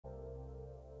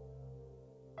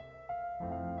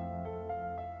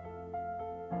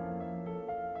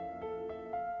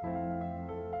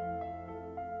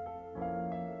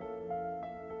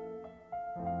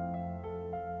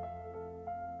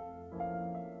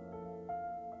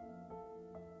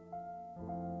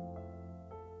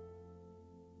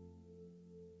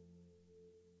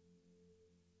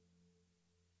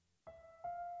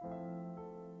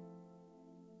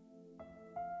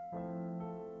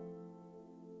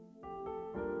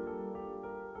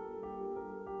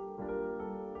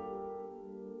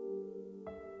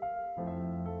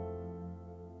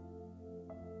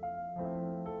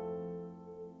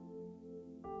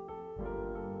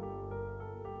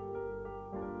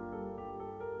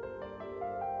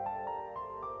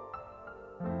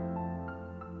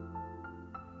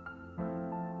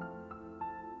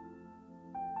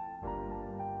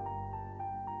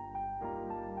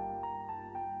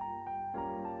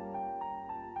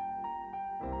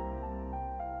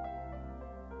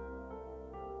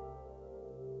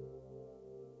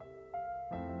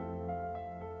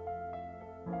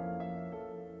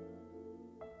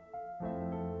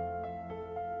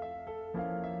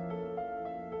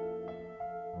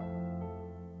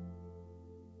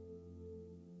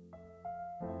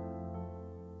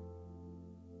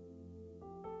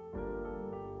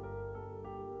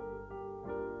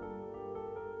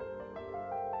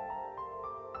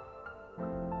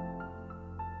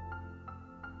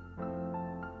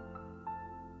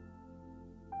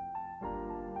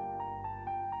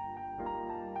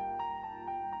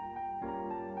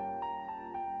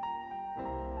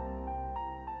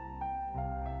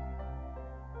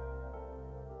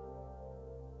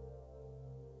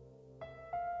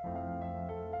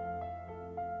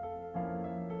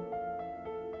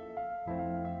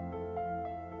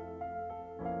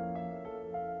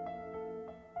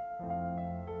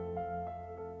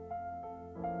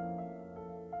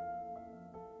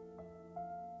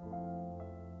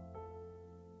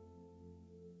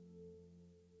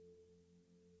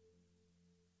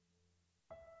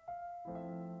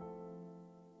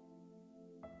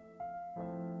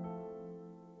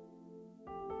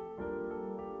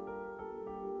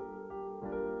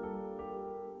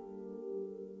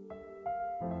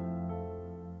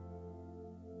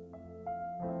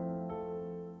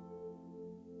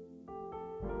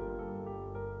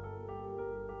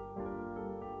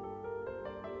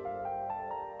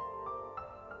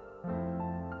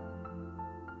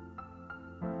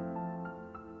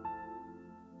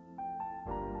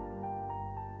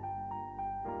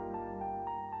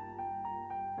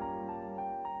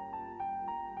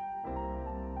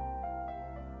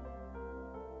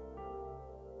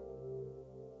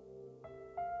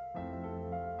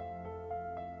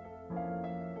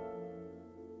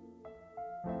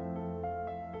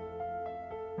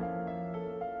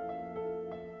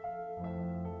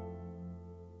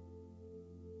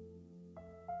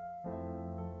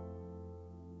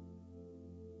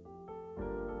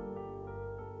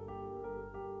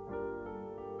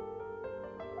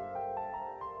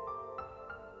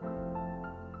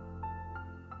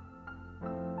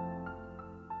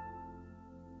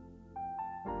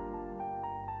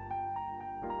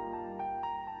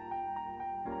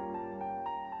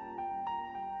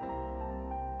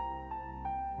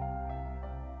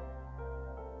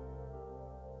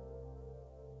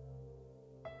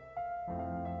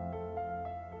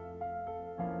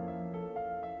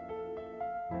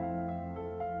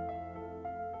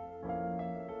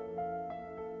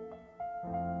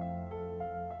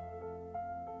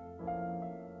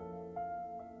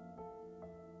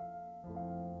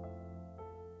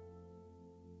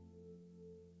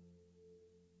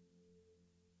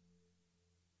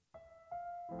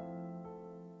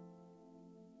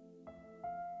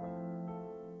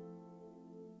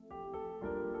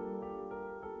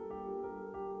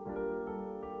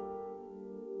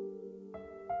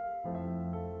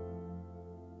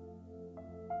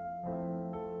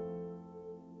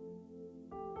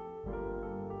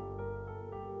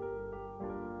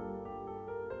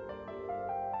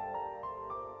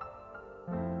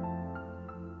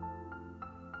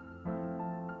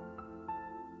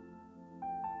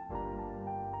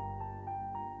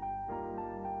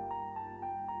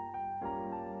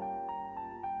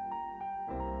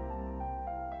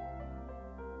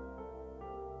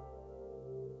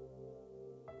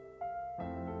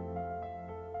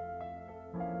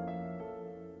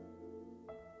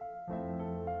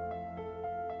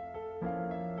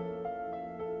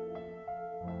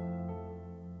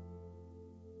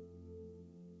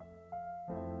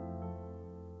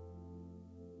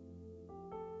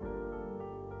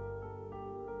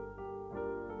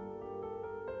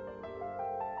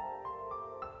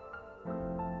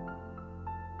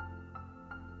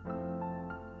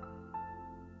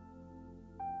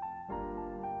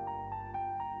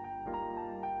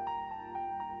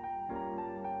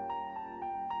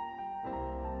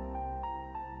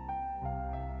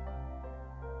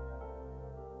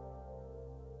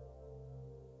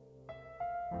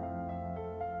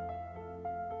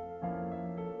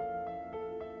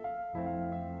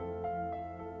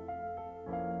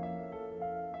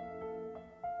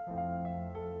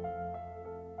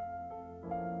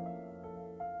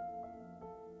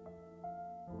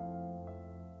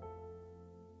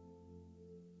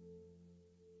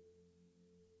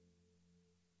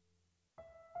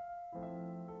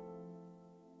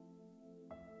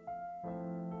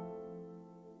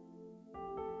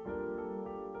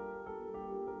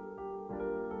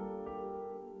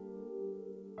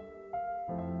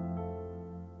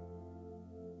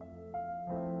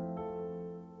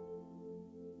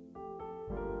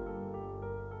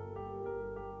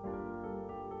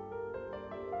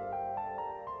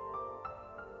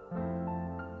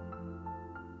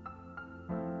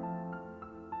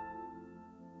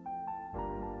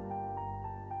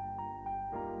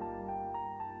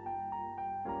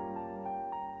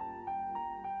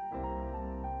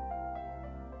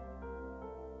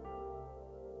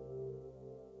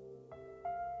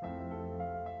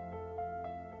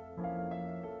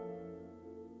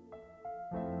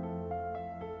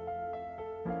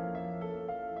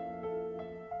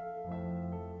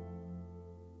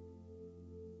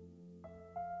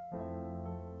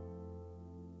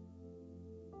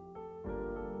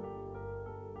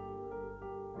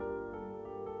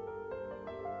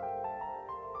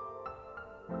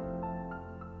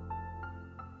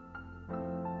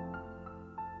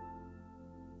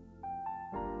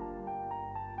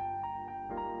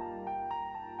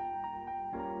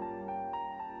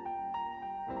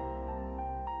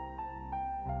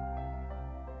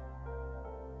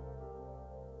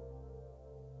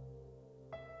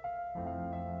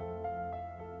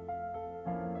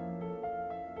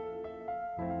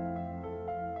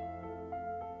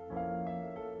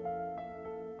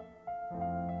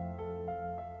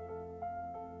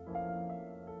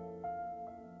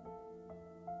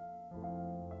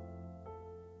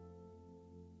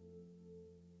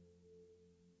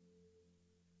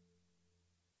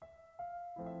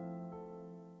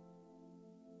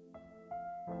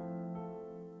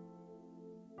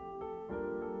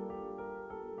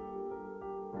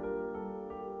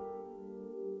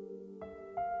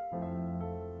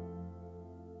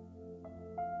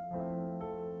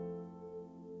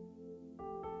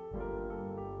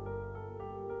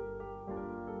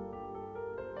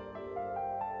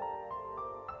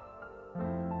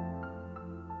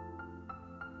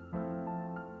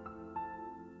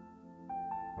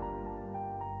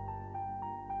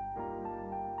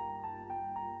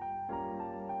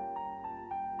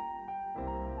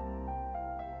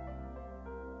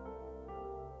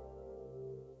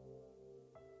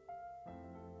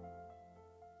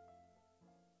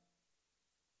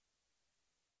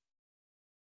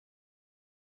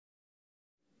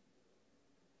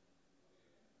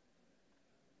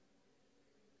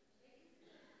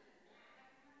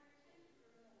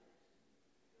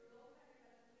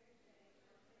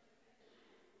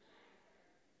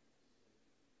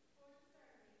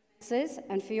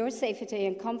And for your safety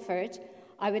and comfort,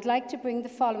 I would like to bring the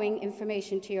following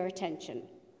information to your attention.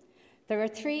 There are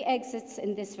 3 exits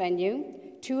in this venue,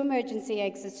 2 emergency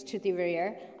exits to the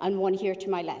rear and 1 here to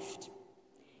my left.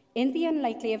 In the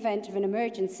unlikely event of an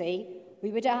emergency,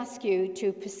 we would ask you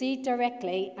to proceed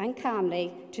directly and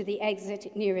calmly to the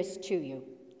exit nearest to you.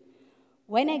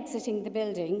 When exiting the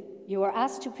building, you are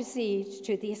asked to proceed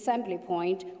to the assembly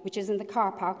point, which is in the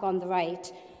car park on the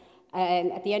right,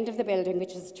 at the end of the building,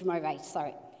 which is to my right,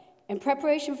 sorry. In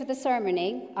preparation for the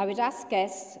ceremony, I would ask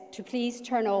guests to please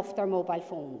turn off their mobile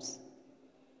phones.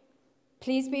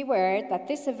 Please be aware that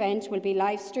this event will be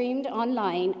live streamed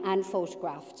online and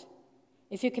photographed.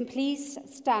 If you can please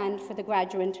stand for the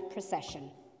graduate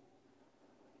procession.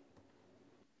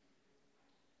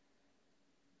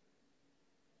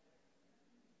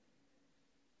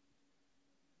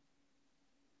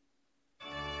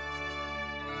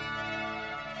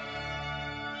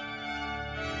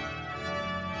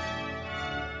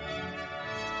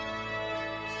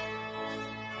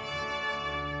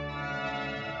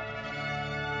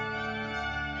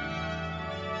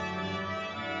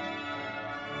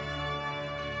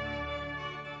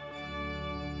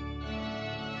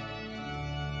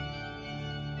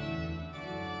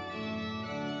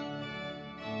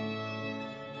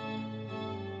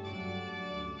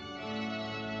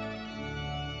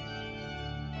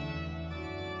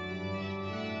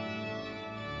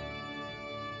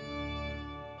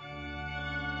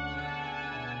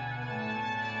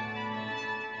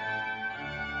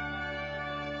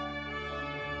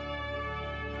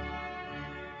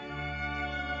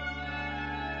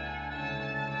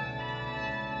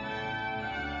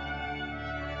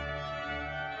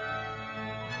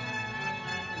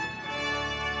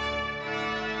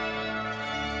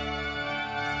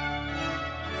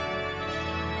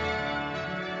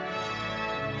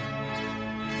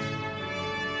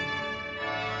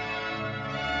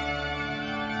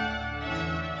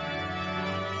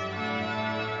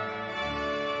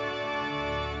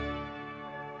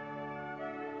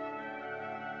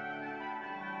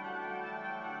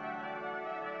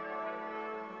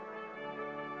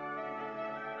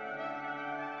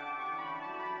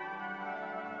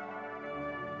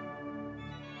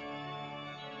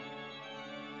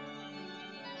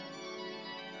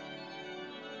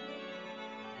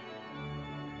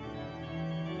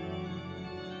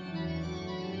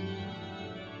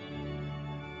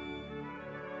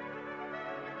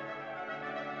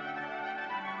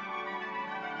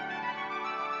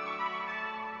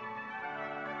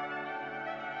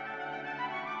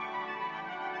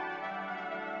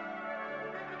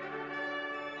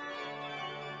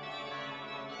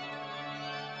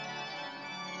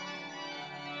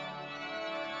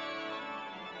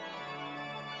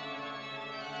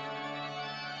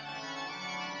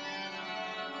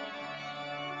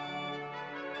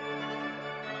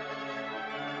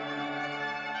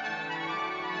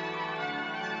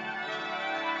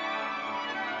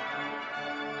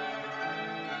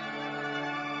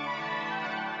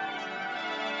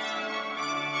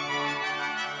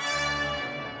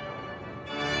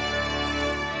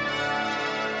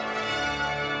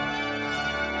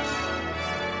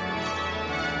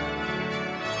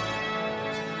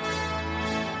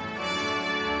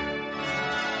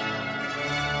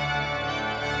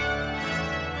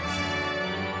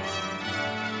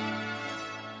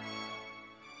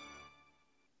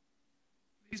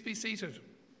 Please be seated.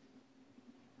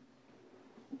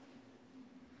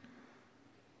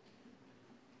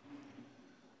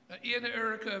 Ian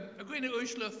Erica, a gwine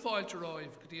uisle fáilte roimh,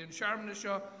 go dtí an searmanna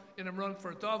seo in a run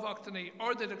for dámhachtanaí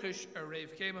ordidachais ar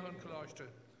réamh céimethán coláiste.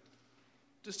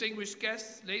 Distinguished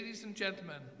guests, ladies and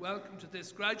gentlemen, welcome to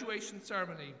this graduation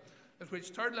ceremony at which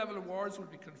third-level awards will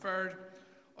be conferred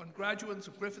on graduates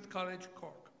of Griffith College,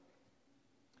 Cork.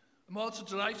 I'm also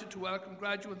delighted to welcome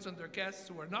graduates and their guests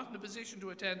who are not in a position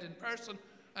to attend in person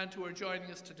and who are joining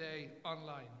us today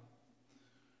online.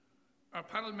 Our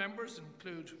panel members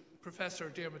include Professor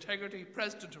Dermot Hegarty,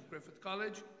 President of Griffith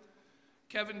College,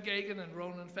 Kevin Gagan and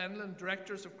Ronan Fenlon,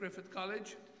 Directors of Griffith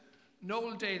College,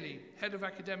 Noel Daly, Head of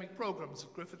Academic Programmes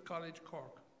at Griffith College,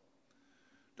 Cork,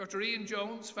 Dr. Ian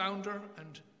Jones, Founder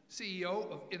and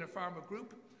CEO of Innerpharma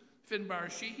Group,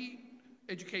 Finbar Sheehy,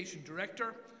 Education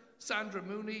Director, Sandra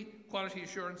Mooney, Quality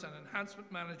Assurance and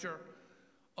Enhancement Manager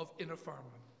of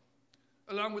Innerpharma,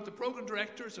 along with the programme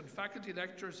directors and faculty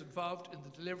lecturers involved in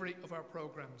the delivery of our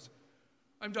programmes.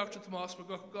 I'm Dr. Tomás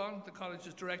McGuckagon, the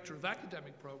College's Director of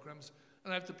Academic Programmes,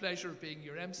 and I have the pleasure of being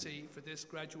your MC for this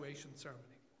graduation ceremony.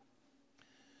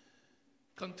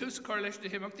 Con tús Carlesh de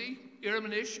Himachti,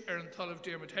 Irmanish Aaron Tullav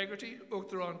Dermot Hegarty,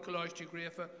 Uachtarán Coláiste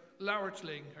Gréfa,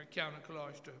 Lauertling, her Ciana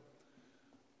Coláiste.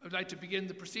 I would like to begin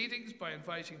the proceedings by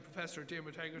inviting Professor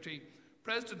Dermot Hegarty,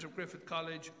 President of Griffith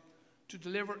College, to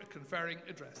deliver a conferring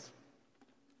address.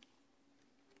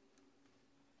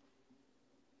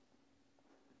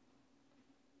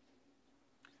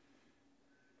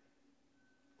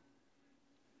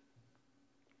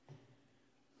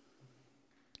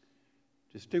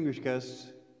 Distinguished guests,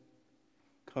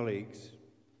 colleagues,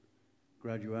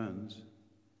 graduands,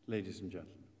 ladies and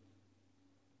gentlemen.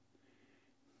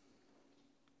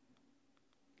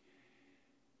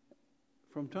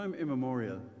 From time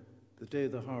immemorial, the day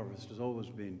of the harvest has always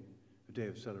been a day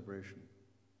of celebration,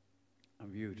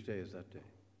 and view today as that day.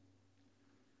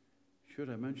 Should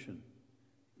I mention,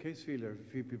 in case a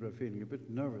few people are feeling a bit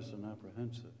nervous and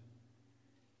apprehensive,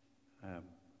 I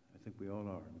think we all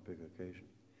are on a big occasion.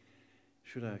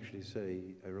 Should I actually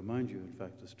say, I remind you, in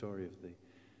fact, the story of the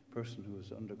person who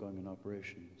was undergoing an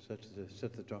operation, said to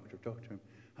the doctor, "Doctor,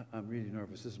 I'm really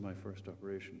nervous, this is my first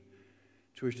operation."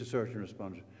 To which the surgeon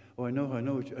responded, "Oh, I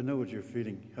know what you're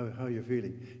feeling, how you're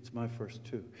feeling. It's my first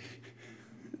too."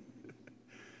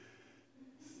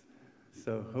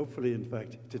 So hopefully, in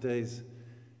fact, today's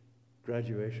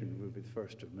graduation will be the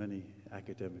first of many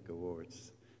academic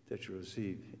awards that you'll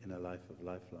receive in a life of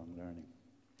lifelong learning.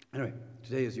 Anyway,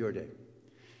 today is your day.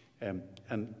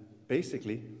 And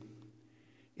basically,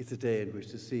 it's a day in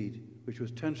which the seed, which was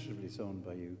tentatively sown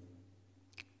by you,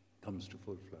 comes to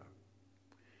full flower.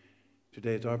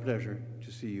 Today it's our pleasure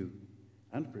to see you,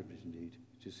 and privilege indeed,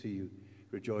 to see you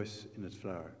rejoice in its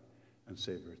flower and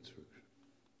savour its fruit.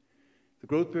 The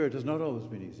growth period has not always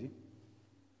been easy.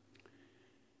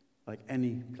 Like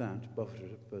any plant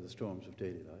buffeted by the storms of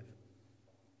daily life,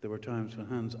 there were times when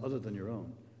hands other than your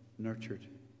own nurtured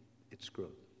its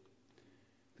growth.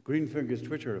 The green fingers to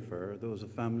which I refer are those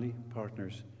of family,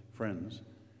 partners, friends,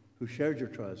 who shared your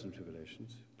trials and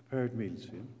tribulations, prepared meals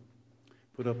for you,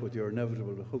 put up with your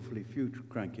inevitable but hopefully few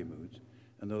cranky moods,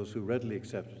 and those who readily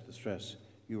accepted the stress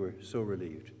you were so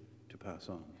relieved to pass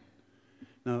on.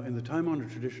 Now, in the time-honoured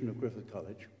tradition of Griffith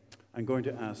College, I'm going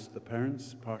to ask the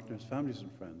parents, partners, families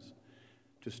and friends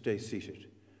to stay seated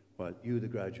while you, the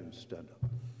graduates, stand up.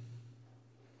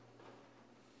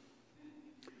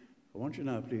 I want you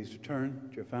now, please, to turn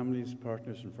to your families,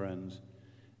 partners and friends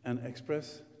and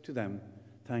express to them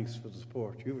thanks for the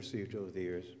support you've received over the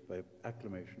years by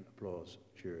acclamation, applause,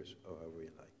 cheers, or however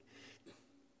you like.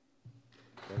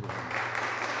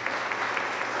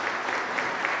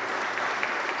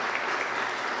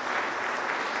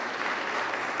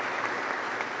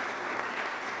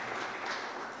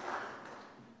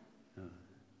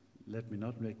 Let me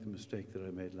not make the mistake that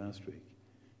I made last week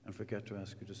and forget to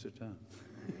ask you to sit down.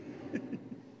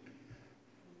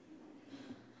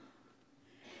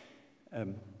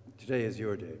 Today is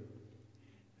your day.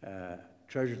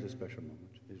 Treasure this special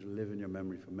moment. It will live in your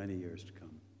memory for many years to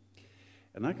come.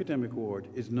 An academic award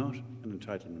is not an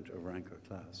entitlement of rank or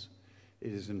class.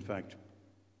 It is, in fact,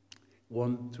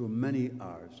 won through many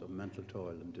hours of mental toil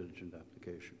and diligent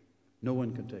application. No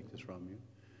one can take this from you.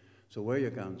 So wear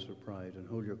your gowns for pride and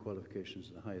hold your qualifications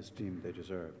in the high esteem they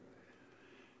deserve.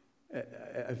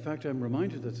 In fact, I'm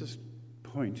reminded at this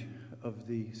point of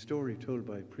the story told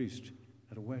by a priest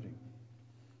at a wedding.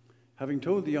 Having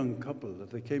told the young couple that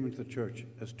they came into the church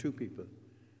as two people,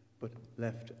 but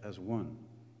left as one,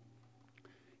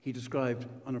 he described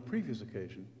on a previous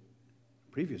occasion,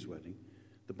 previous wedding,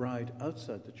 the bride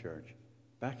outside the church,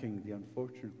 backing the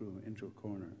unfortunate groom into a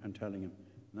corner and telling him,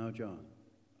 "Now, John,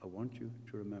 I want you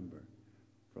to remember,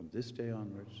 from this day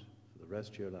onwards, for the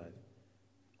rest of your life,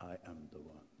 I am the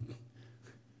one."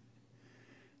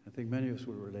 I think many of us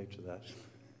will relate to that.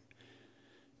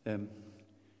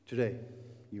 Today,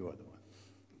 you are the one,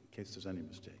 in case there's any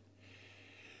mistake.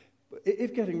 But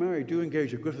if getting married, do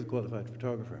engage a Griffith qualified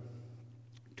photographer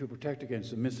to protect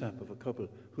against the mishap of a couple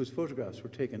whose photographs were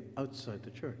taken outside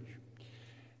the church.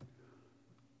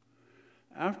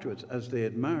 Afterwards, as they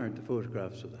admired the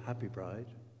photographs of the happy bride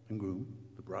and groom,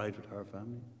 the bride with her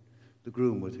family, the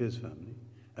groom with his family,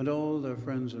 and all their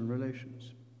friends and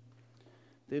relations,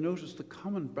 they noticed the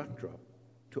common backdrop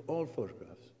to all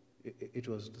photographs. It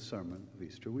was the sermon of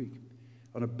Easter week.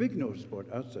 On a big notice board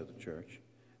outside the church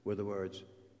were the words,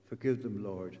 "Forgive them,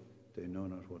 Lord, they know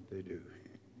not what they do."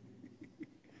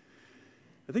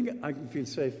 I think I can feel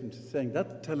safe in saying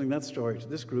that, telling that story to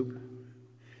this group,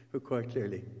 who quite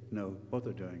clearly know what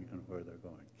they're doing and where they're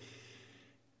going.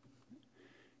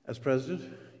 As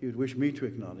President, you'd wish me to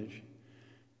acknowledge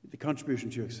the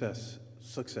contribution to your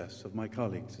success of my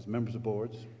colleagues as members of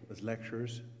boards, as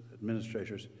lecturers,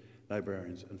 administrators,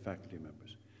 librarians and faculty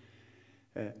members.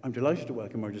 I'm delighted to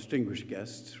welcome our distinguished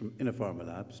guests from Innerpharma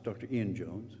Labs, Dr. Ian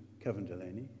Jones, Kevin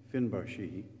Delaney, Finn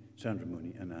Barsheehy, Sandra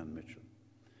Mooney and Anne Mitchell.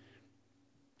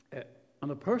 On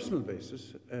a personal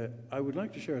basis, I would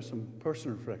like to share some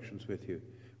personal reflections with you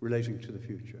relating to the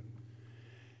future,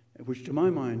 which to my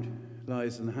mind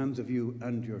lies in the hands of you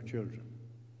and your children.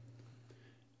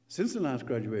 Since the last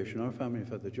graduation, our family have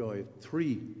had the joy of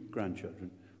 3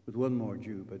 grandchildren, with 1 more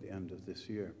due by the end of this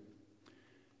year.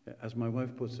 As my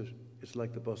wife puts it, it's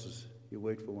like the buses. You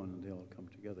wait for one and they all come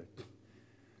together.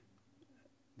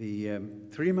 The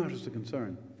 3 matters of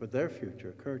concern for their future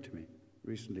occurred to me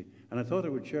recently, and I thought I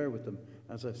would share with them.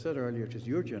 As I've said earlier, it is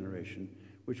your generation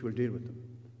which will deal with them.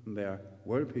 And they are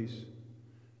world peace,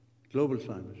 global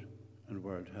climate, and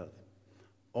world health.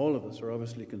 All of us are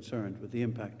obviously concerned with the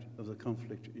impact of the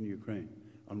conflict in Ukraine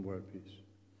on world peace.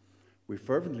 We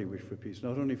fervently wish for peace,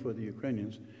 not only for the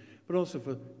Ukrainians, but also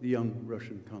for the young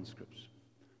Russian conscripts.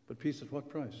 But peace at what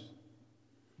price?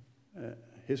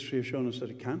 History has shown us that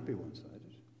it can't be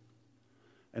one-sided.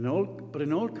 But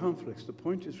in all conflicts, the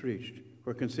point is reached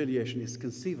where conciliation is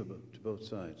conceivable to both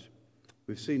sides.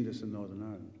 We've seen this in Northern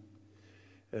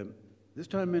Ireland. This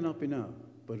time may not be now,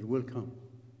 but it will come.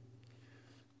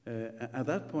 At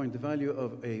that point, the value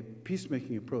of a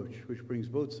peacemaking approach, which brings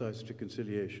both sides to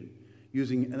conciliation,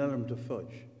 using an element of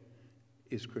fudge,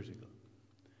 is critical.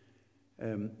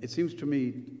 It seems to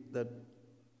me that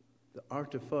the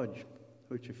art of fudge,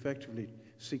 which effectively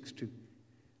seeks to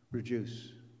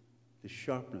reduce the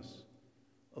sharpness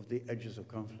of the edges of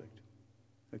conflict,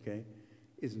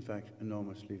 is in fact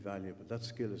enormously valuable. That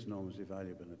skill is enormously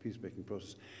valuable in a peacemaking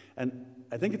process. And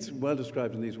I think it's well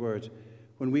described in these words: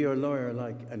 when we are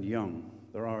lawyer-like and young,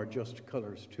 there are just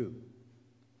colours too.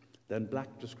 Then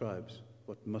black describes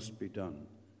what must be done,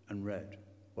 and red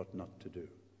what not to do.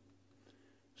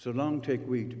 So long take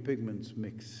we to pigments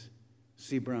mix,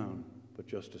 see brown, but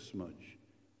just a smudge.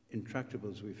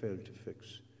 Intractables we fail to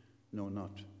fix, know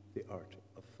not the art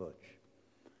of fudge.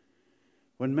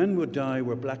 When men would die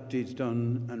were black deeds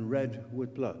done, and red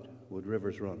with blood would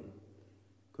rivers run.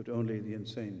 Could only the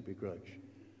insane begrudge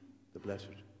the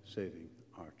blessed saving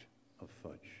art of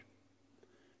fudge.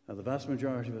 Now, the vast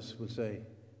majority of us will say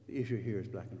the issue here is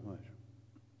black and white.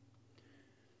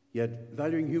 Yet,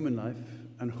 valuing human life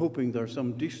and hoping there are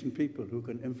some decent people who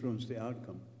can influence the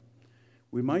outcome,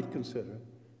 we might consider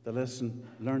the lesson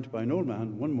learnt by an old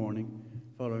man one morning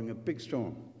following a big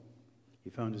storm.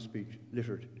 He found his beach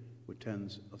littered with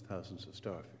tens of thousands of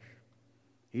starfish.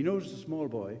 He noticed a small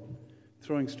boy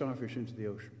throwing starfish into the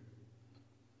ocean.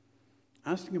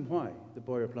 Asking him why, the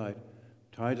boy replied,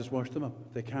 "Tide has washed them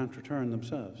up. They can't return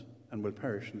themselves and will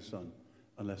perish in the sun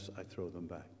unless I throw them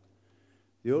back."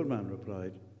 The old man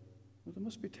replied, "Well, there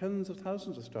must be tens of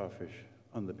thousands of starfish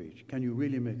on the beach. Can you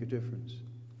really make a difference?"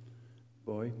 The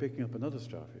boy, picking up another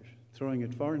starfish, throwing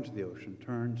it far into the ocean,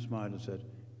 turned, smiled and said,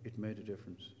 "It made a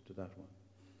difference to that one."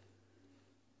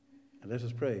 And let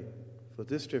us pray for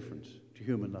this difference to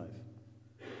human life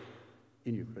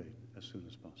in Ukraine as soon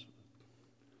as possible.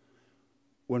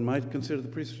 One might consider the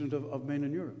precedent of men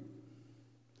in Europe,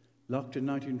 locked in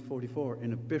 1944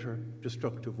 in a bitter,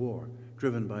 destructive war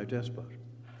driven by a despot.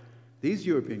 These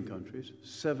European countries,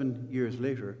 7 years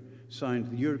later, signed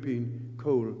the European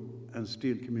Coal and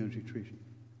Steel Community Treaty,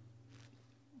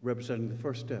 representing the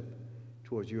first step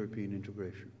towards European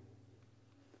integration.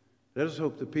 Let us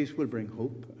hope that peace will bring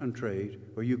hope and trade,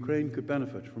 where Ukraine could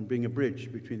benefit from being a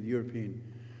bridge between the European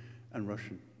and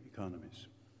Russian economies.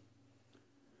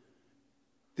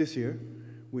 This year,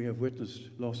 we have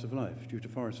witnessed loss of life due to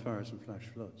forest fires and flash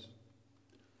floods.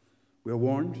 We are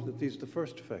warned that these are the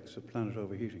first effects of planet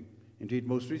overheating. Indeed,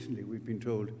 most recently, we've been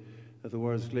told that the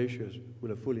world's glaciers will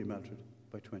have fully melted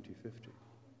by 2050.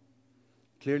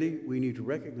 Clearly, we need to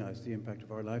recognize the impact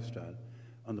of our lifestyle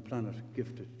on the planet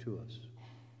gifted to us.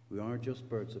 We are just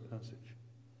birds of passage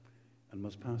and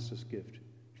must pass this gift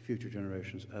to future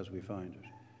generations as we find it.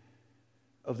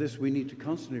 Of this, we need to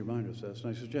constantly remind ourselves,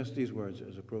 and I suggest these words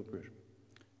as appropriate.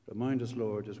 Remind us,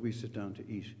 Lord, as we sit down to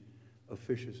eat, of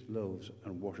fishes, loaves,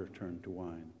 and water turned to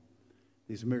wine.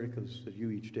 These miracles that you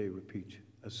each day repeat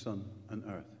as sun and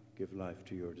earth give life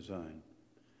to your design.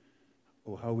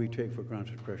 Oh, how we take for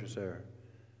granted precious air,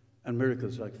 and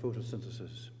miracles like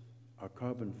photosynthesis. Our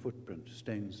carbon footprint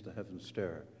stains the heavens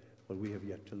stare, while we have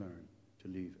yet to learn to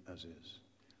leave as is.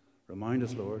 Remind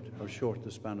us, Lord, how short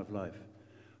the span of life.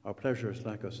 Our pleasures,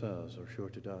 like ourselves, are sure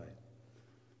to die,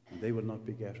 and they will not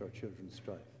beget our children's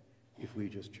strife if we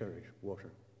just cherish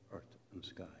water, earth, and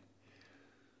sky.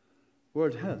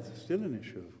 World health is still an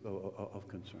issue of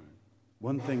concern.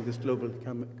 One thing this global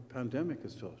pandemic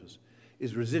has taught us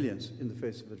is resilience in the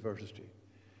face of adversity.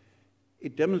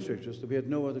 It demonstrates us that we had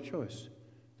no other choice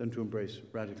than to embrace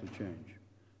radical change.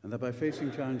 and that by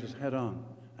facing challenges head-on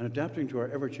and adapting to our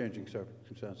ever-changing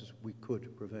circumstances, we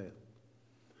could prevail.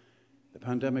 The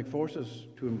pandemic forced us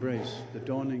to embrace the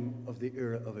dawning of the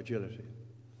era of agility.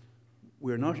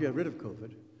 We are not yet rid of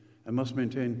COVID and must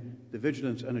maintain the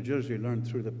vigilance and agility learned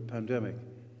through the pandemic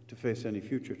to face any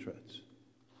future threats.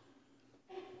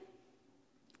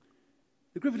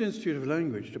 The Griffith Institute of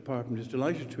Language Department is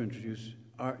delighted to introduce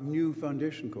our new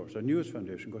foundation course, our newest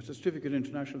foundation course, the Certificate in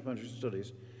International Foundation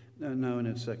Studies, now in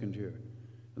its second year.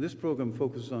 And this programme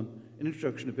focuses on an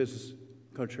introduction to business,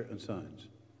 culture and science.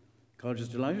 The college is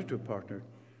delighted to have partnered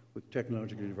with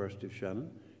Technological University of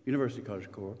Shannon, University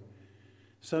College Cork,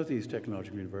 South East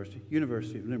Technological University,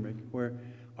 University of Limerick, where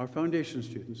our foundation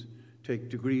students take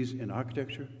degrees in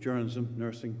architecture, journalism,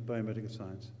 nursing, biomedical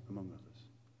science, among others.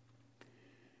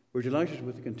 We're delighted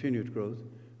with the continued growth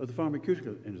of the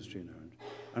pharmaceutical industry in Ireland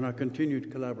and our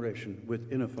continued collaboration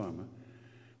with Innopharma,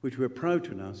 which we're proud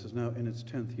to announce is now in its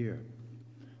 10th year.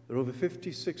 There are over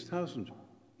 56,000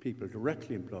 people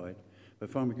directly employed by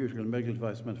pharmaceutical and medical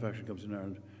device manufacturing companies in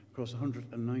Ireland across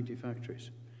 190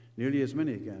 factories. Nearly as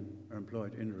many, again, are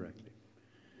employed indirectly.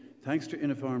 Thanks to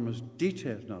Innopharma's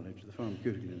detailed knowledge of the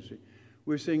pharmaceutical industry,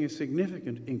 we're seeing a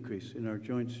significant increase in our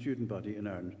joint student body in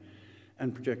Ireland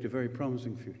and project a very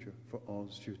promising future for all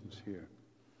students here.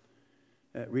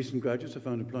 Recent graduates have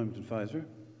found employment in Pfizer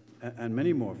and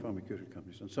many more pharmaceutical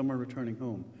companies, and some are returning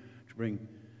home to bring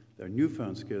their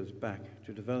newfound skills back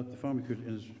to develop the pharmaceutical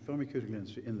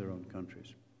industry in their own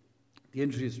countries. The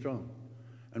industry is strong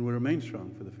and will remain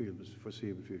strong for the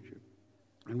foreseeable future.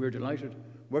 And we're delighted,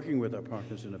 working with our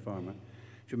partners in Innopharma,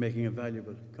 to making a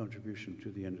valuable contribution to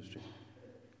the industry.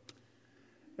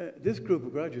 This group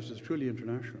of graduates is truly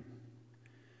international.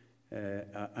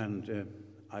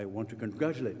 I want to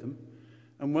congratulate them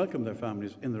and welcome their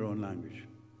families in their own language.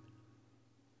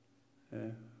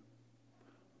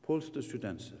 Polska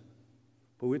studencja,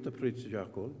 powita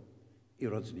przyjaciół I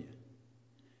rodziny.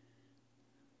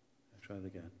 I'll try it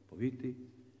again. Powity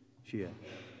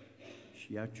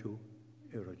przyjaciół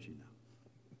I rodzina.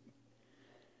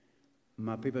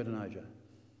 Ma pipa Naja.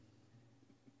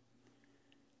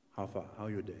 How far? How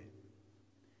your day?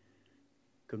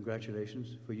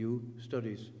 Congratulations for you.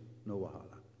 Studies no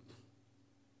wahala.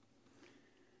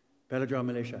 Peladra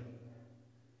Malaysia.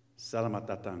 Salamat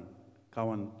datang.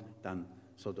 Kawan dan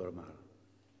sodor mahal.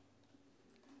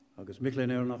 Agus Michel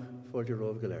Neurnach,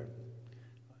 Folgerov Galer.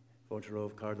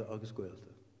 Folgerov Carda Agus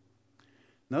Guelta.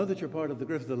 Now that you're part of the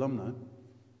Griffith alumni,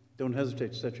 don't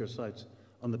hesitate to set your sights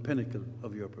on the pinnacle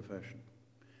of your profession.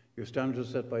 Your standards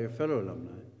are set by your fellow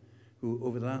alumni, who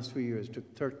over the last few years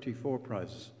took 34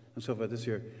 prizes, and so far this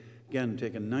year, again,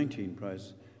 taken 19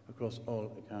 prizes across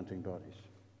all accounting bodies.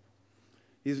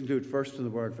 These include first in the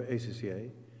world for ACCA,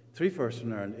 3 firsts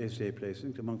in Ireland ACA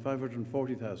placings among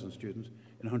 540,000 students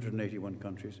in 181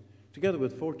 countries, together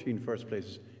with 14 first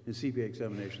places in CPA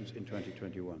examinations in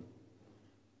 2021.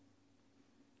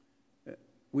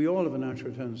 We all have a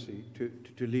natural tendency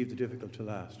to leave the difficult to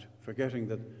last, forgetting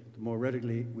that the more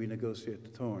readily we negotiate the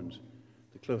thorns,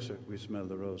 the closer we smell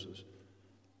the roses.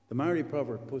 The Maori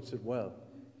proverb puts it well.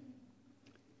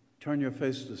 Turn your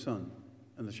face to the sun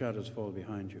and the shadows fall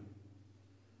behind you.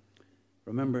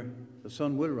 Remember, the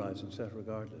sun will rise and set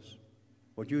regardless.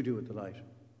 What you do with the light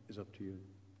is up to you.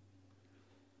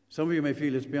 Some of you may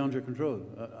feel it's beyond your control.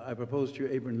 I propose to you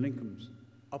Abraham Lincoln's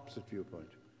opposite viewpoint.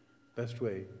 Best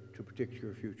way to predict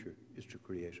your future is to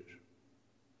create it.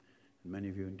 And many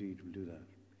of you indeed will do that.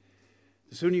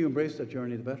 The sooner you embrace that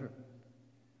journey, the better.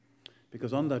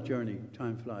 Because on that journey,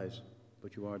 time flies,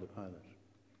 but you are the pilot.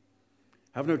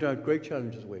 Have no doubt great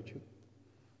challenges await you,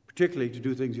 particularly to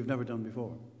do things you've never done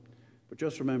before. But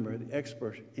just remember, the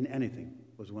expert in anything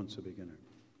was once a beginner.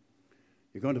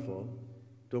 You're going to fall.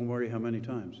 Don't worry how many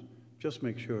times. Just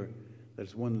make sure that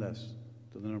it's one less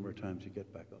than the number of times you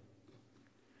get back up.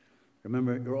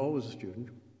 Remember, you're always a student,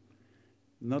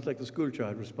 not like the school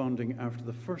child responding after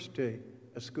the first day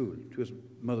at school to his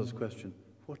mother's question,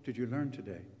 "What did you learn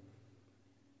today?"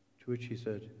 To which he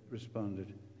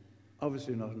responded,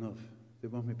 "Obviously not enough. They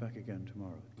want me back again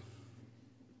tomorrow."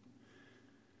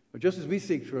 But just as we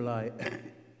seek to rely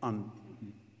on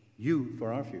you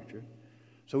for our future,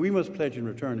 so we must pledge in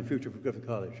return a future for Griffith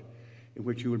College in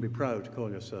which you will be proud to call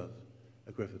yourself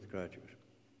a Griffith graduate.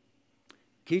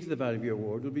 Key to the value of your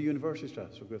award will be university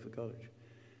status for Griffith College.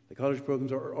 The college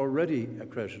programs are already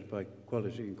accredited by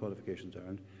Quality and Qualifications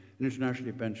Ireland and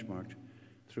internationally benchmarked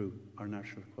through our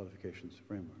National Qualifications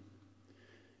Framework.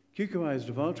 QQI has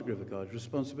devolved to Griffith College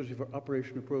responsibility for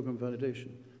operational programme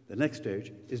validation. The next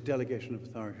stage is delegation of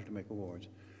authority to make awards,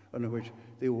 under which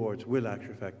the awards will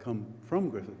actually in fact come from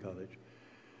Griffith College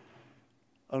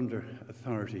under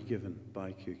authority given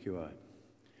by QQI.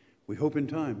 We hope in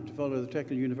time to follow the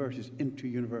technical universities into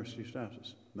university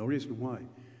status. No reason why,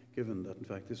 given that in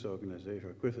fact this organisation,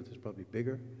 or Griffith, is probably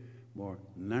bigger, more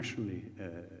nationally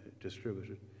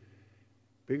distributed,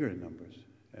 bigger in numbers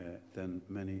than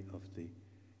many of the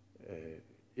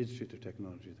Institute of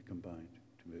Technology that combined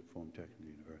to form technical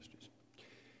universities.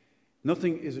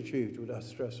 Nothing is achieved without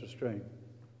stress or strain.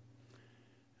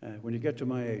 When you get to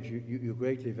my age, you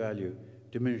greatly value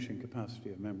diminishing capacity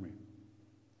of memory.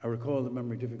 I recall the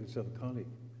memory difficulties of a colleague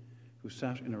who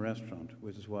sat in a restaurant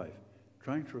with his wife,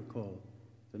 trying to recall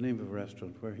the name of a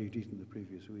restaurant where he'd eaten the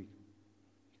previous week.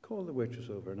 He called the waitress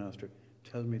over and asked her,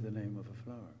 "Tell me the name of a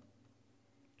flower."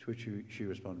 To which she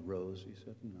responded, "Rose." He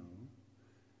said, "No."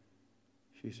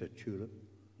 She said, "Tulip."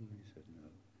 And he said, "No."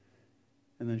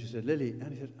 And then she said, "Lily."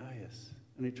 And he said, "Ah, yes."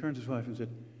 And he turned to his wife and said,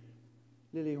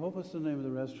 "Lily, what was the name of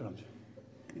the restaurant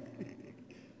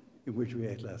in which we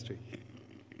ate last week?"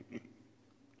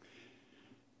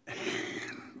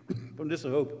 From this, I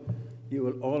hope you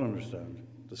will all understand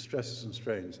the stresses and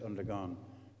strains undergone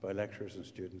by lecturers and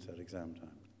students at exam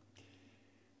time.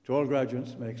 To all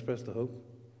graduates, may I express the hope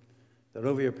that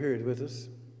over your period with us,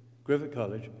 Griffith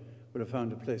College will have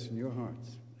found a place in your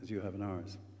hearts as you have in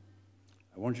ours.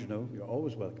 I want you to know you're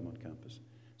always welcome on campus,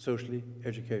 socially,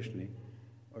 educationally,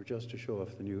 or just to show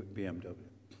off the new BMW.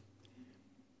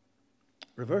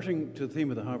 Reverting to the theme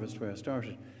of the harvest where I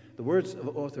started, the words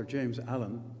of author James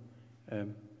Allen,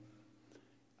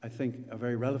 I think, are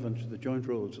very relevant to the joint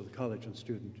roles of the college and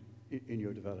student in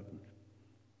your development.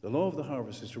 The law of the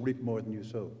harvest is to reap more than you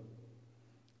sow.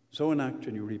 Sow an act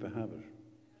and you reap a habit.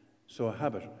 Sow a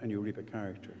habit and you reap a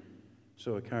character.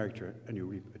 Sow a character and you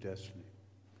reap a destiny.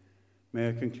 May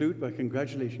I conclude by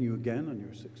congratulating you again on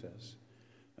your success,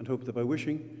 and hope that by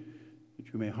wishing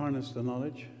that you may harness the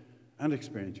knowledge and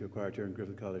experience you acquired here in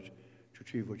Griffith College to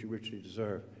achieve what you richly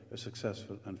deserve, a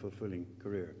successful and fulfilling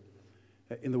career.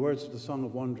 In the words of the Song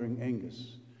of Wandering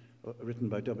Aengus, written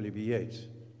by W.B. Yeats,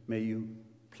 may you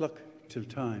pluck till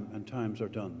time and times are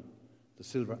done, the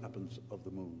silver apples of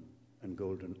the moon and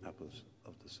golden apples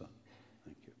of the sun.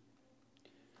 Thank you.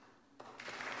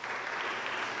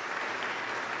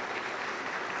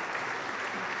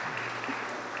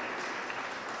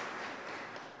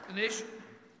 Anish,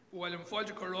 while I'm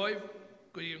fáilte go raibh,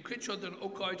 go dtí an cuid an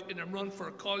ócáid in run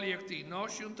for cáilíochtaí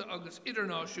náisiúnta agus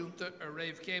idirnáisiúnta ar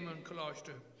réamh céime an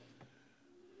coláiste.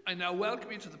 I now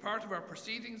welcome you to the part of our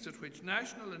proceedings at which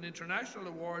national and international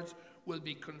awards will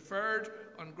be conferred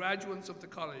on graduates of the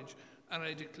college, and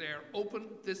I declare open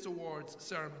this awards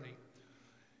ceremony.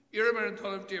 Iarmar an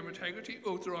talamh Diarmaid Hegarty,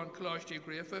 Ótar an Coláiste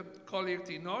Griffith,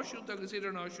 cáilíochtaí náisiúnta agus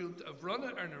idirnáisiúnta a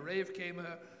bhrunna ar na réamh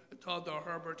céimethe atá dá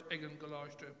Herbert ag an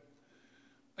coláiste.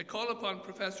 I call upon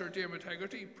Professor Diarmaid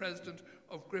Hegarty, President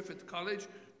of Griffith College,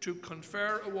 to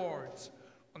confer awards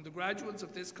on the graduates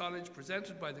of this college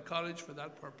presented by the college for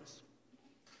that purpose.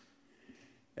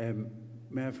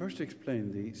 May I first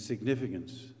explain the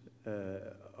significance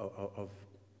of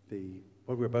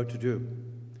what we're about to do?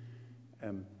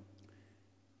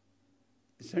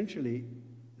 Essentially,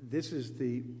 this is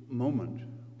the moment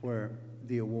where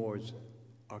the awards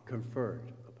are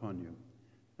conferred upon you.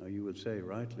 Now, you would say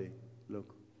rightly,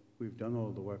 look, we've done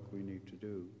all the work we need to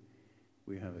do.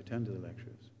 We have attended the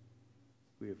lectures.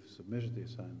 We have submitted the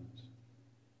assignments.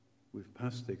 We've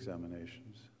passed the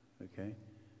examinations, okay?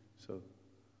 So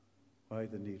why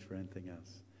the need for anything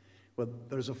else? Well,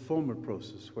 there's a formal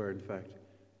process where, in fact,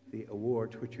 the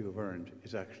award which you have earned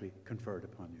is actually conferred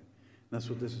upon you. And that's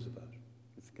what this is about.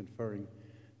 It's conferring,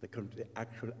 the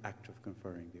actual act of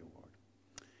conferring the award.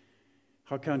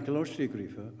 Har can Coláiste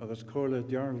Grifa agus cóla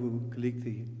dearmhú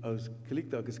colíchtaí agus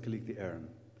colíchtaí éireann.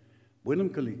 Buinam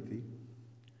colíchtaí,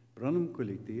 brannam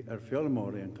colíchtaí ar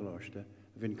fealmóra an Coláiste,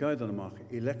 a bhín gaidan amach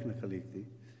I lechna colíchtaí,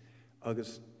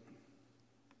 agus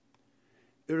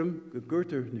Irim go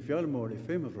gurtar na fealmóra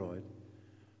féim bhráid,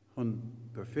 chun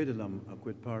gur féidilam a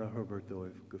cuid para Herbert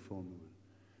dóibh go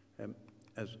fónmúil.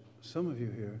 As some of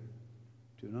you here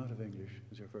do not have English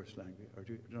as your first language, or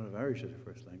do not have Irish as your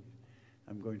first language,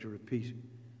 I'm going to repeat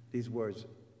these words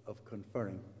of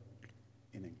conferring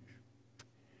in English.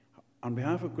 On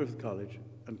behalf of Griffith College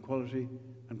and Quality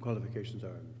and Qualifications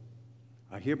Ireland,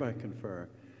 I hereby confer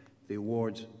the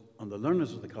awards on the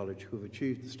learners of the college who have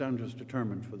achieved the standards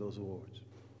determined for those awards.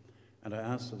 And I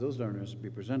ask that those learners be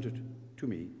presented to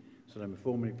me so that I may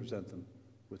formally present them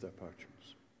with their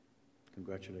parchments.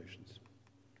 Congratulations.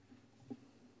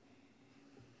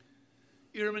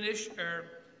 Iarmanish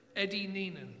Eddie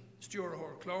Neenan,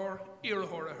 Stewart Clore,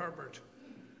 Irahora Herbert.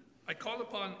 I call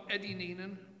upon Eddie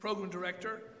Neenan, Programme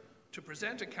Director to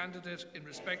present a candidate in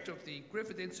respect of the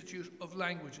Griffith Institute of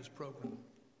Languages programme.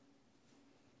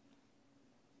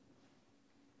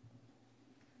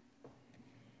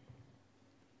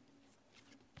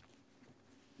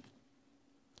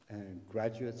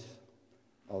 Graduate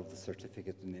of the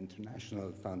Certificate in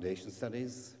International Foundation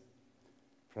Studies,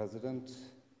 President,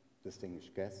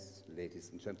 distinguished guests, ladies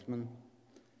and gentlemen.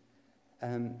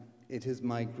 It is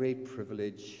my great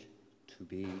privilege to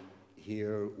be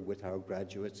here with our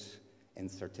graduates in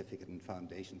Certificate in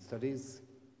Foundation Studies.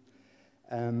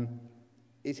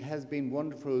 It has been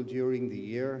wonderful during the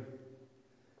year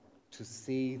to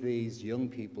see these young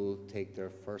people take their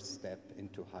first step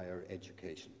into higher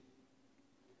education.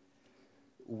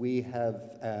 We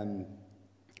have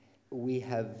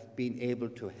been able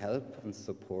to help and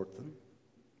support them.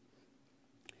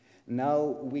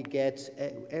 Now we get,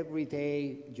 every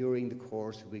day during the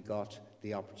course, we got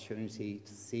the opportunity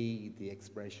to see the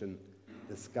expression,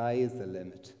 the sky is the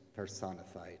limit,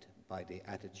 personified by the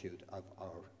attitude of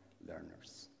our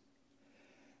learners.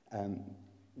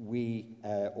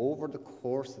 Over the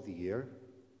course of the year,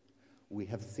 we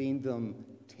have seen them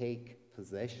take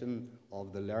possession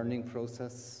of the learning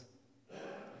process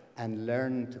and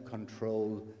learn to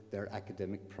control their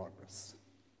academic progress.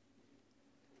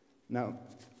 Now,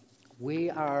 we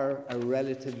are a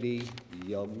relatively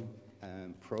young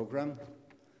program,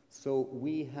 so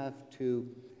we have to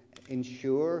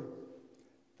ensure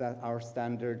that our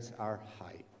standards are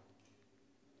high.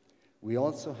 We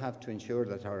also have to ensure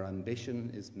that our ambition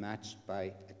is matched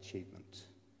by achievement.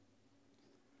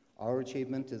 Our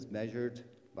achievement is measured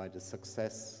by the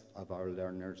success of our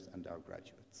learners and our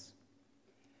graduates.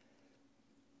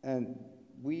 And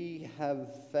we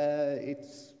have,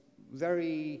 it's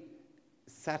very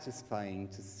satisfying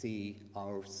to see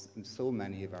so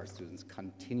many of our students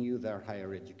continue their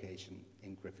higher education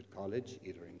in Griffith College,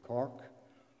 either in Cork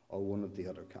or one of the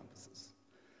other campuses.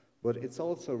 But it's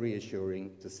also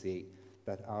reassuring to see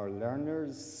that our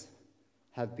learners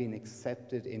have been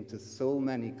accepted into so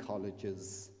many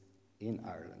colleges in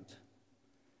Ireland.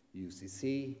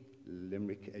 UCC,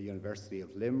 Limerick, University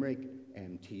of Limerick,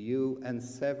 MTU, and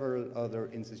several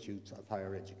other institutes of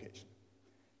higher education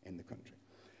in the country.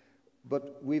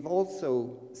 But we've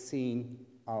also seen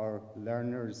our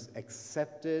learners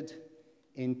accepted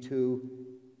into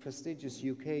prestigious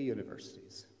UK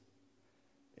universities,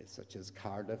 such as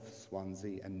Cardiff,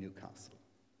 Swansea, and Newcastle.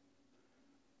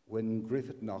 When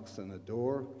Griffith knocks on a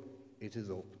door, it is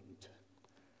opened.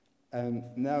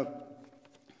 Now,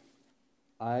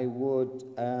 I would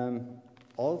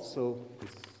also,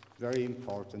 it's very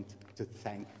important to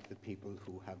thank the people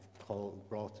who have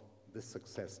brought this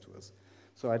success to us.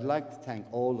 So I'd like to thank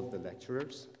all of the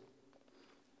lecturers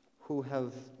who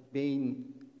have been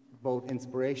both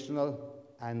inspirational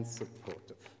and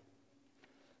supportive.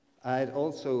 I'd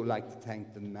also like to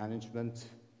thank the management,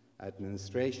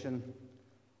 administration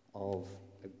of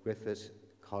Griffith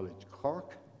College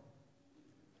Cork,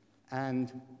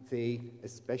 and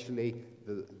especially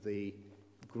the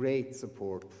great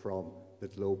support from the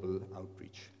Global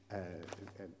Outreach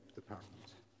Department.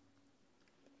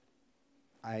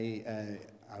 I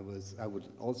would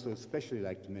also especially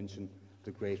like to mention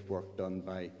the great work done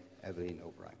by Evelyn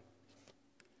O'Brien.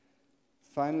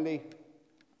 Finally,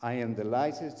 I am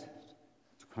delighted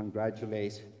to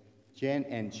congratulate Jen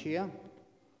Enchia,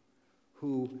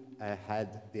 who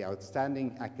had the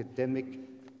Outstanding Academic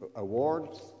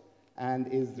Awards and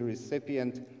is the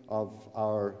recipient of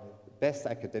our Best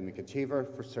Academic Achiever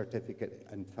for Certificate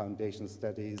and Foundation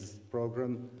Studies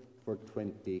program for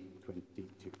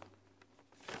 2022.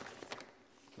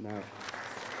 Now,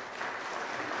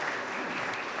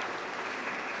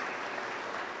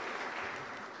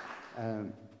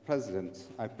 President,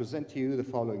 I present to you the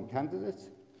following candidate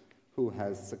who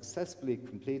has successfully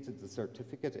completed the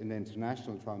Certificate in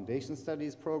International Foundation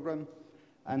Studies program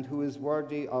and who is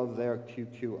worthy of their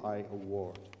QQI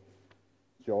award.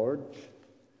 George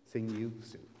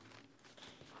Singh-Yu-Su.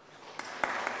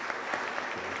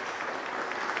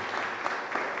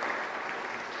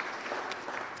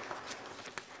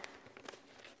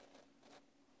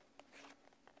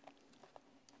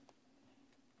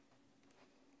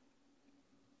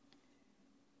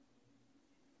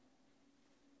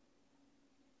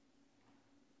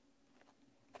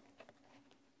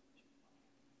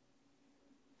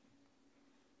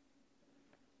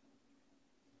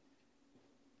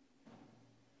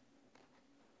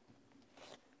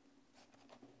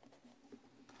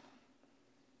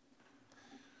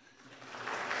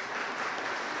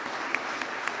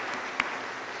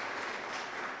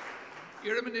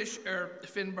 Iramanish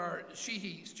Finbar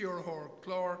Shihi Stewart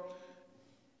Clor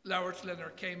Lowert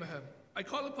Leonard Camaha I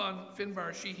call upon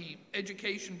Finbar Sheehy,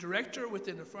 Education Director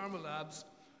within Pharma Labs,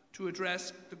 to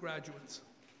address the graduates.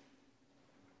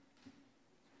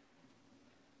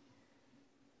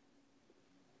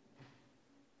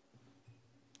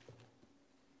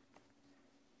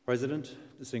 President,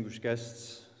 distinguished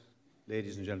guests,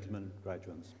 ladies and gentlemen,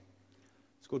 graduates.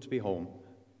 It's good to be home.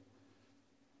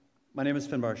 My name is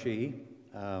Finbar Sheehy.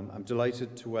 I'm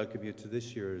delighted to welcome you to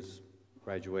this year's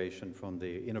graduation from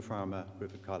the Pharma,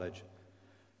 Griffith College,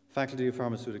 Faculty of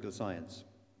Pharmaceutical Science.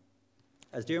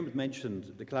 As Diarmuid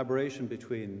mentioned, the collaboration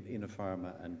between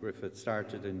Pharma and Griffith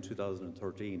started in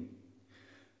 2013.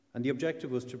 And the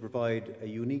objective was to provide a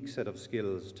unique set of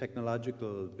skills,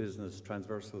 technological, business,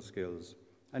 transversal skills,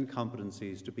 and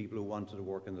competencies to people who wanted to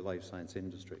work in the life science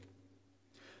industry.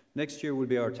 Next year will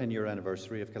be our 10-year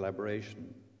anniversary of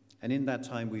collaboration, and in that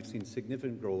time we've seen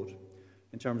significant growth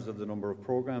in terms of the number of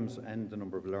programs and the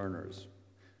number of learners.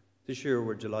 This year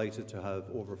we're delighted to have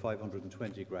over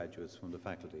 520 graduates from the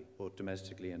faculty, both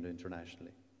domestically and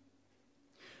internationally.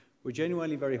 We're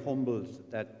genuinely very humbled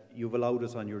that you've allowed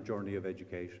us on your journey of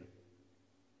education.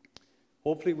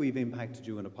 Hopefully we've impacted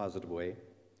you in a positive way,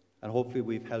 and hopefully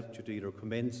we've helped you to either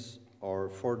commence or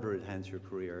further enhance your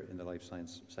career in the life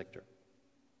science sector.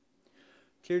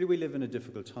 Clearly we live in a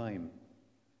difficult time,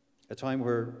 a time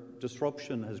where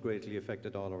disruption has greatly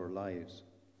affected all our lives.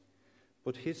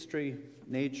 But history,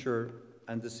 nature,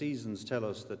 and the seasons tell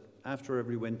us that after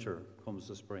every winter comes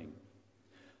the spring.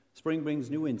 Spring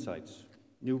brings new insights,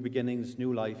 new beginnings,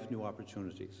 new life, new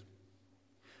opportunities.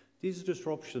 These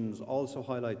disruptions also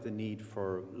highlight the need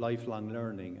for lifelong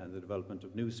learning and the development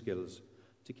of new skills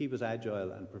to keep us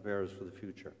agile and prepare us for the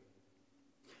future.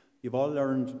 You've all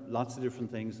learned lots of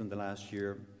different things in the last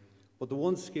year, but the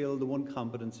one skill, the one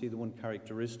competency, the one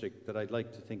characteristic that I'd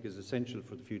like to think is essential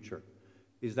for the future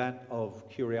is that of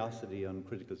curiosity and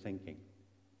critical thinking.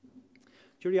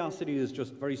 Curiosity is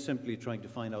just very simply trying to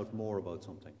find out more about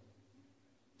something.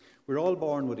 We're all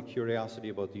born with a curiosity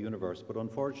about the universe, but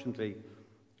unfortunately,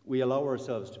 we allow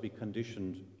ourselves to be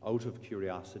conditioned out of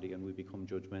curiosity and we become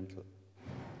judgmental.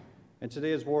 In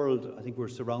today's world, I think we're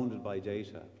surrounded by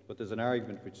data, but there's an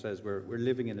argument which says we're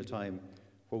living in a time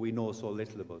where we know so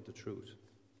little about the truth.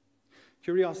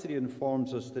 Curiosity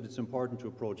informs us that it's important to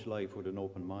approach life with an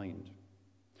open mind.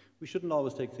 We shouldn't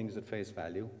always take things at face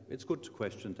value. It's good to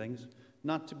question things,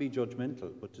 not to be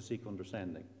judgmental, but to seek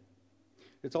understanding.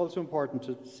 It's also important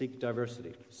to seek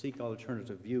diversity, seek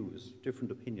alternative views, different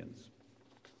opinions.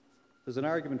 There's an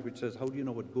argument which says, how do you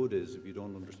know what good is if you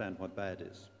don't understand what bad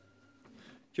is?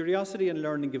 Curiosity and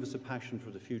learning give us a passion for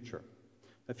the future,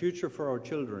 a future for our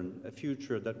children, a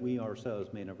future that we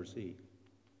ourselves may never see.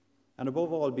 And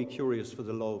above all, be curious for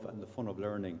the love and the fun of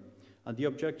learning and the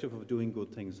objective of doing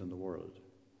good things in the world.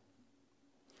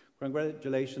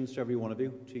 Congratulations to every one of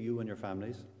you, to you and your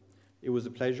families. It was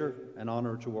a pleasure and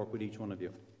honour to work with each one of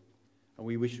you. And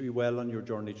we wish you well on your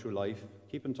journey through life.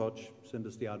 Keep in touch, send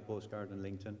us the odd postcard on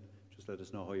LinkedIn. Just let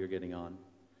us know how you're getting on.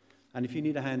 And if you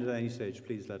need a hand at any stage,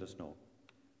 please let us know.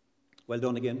 Well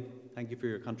done again. Thank you for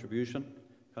your contribution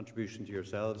to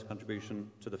yourselves, contribution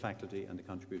to the faculty, and the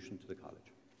contribution to the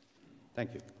college.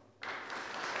 Thank you.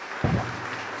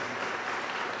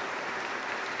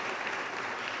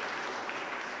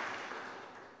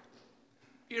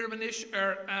 Irmanish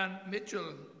Ann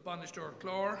Mitchell, Banistor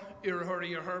Clore,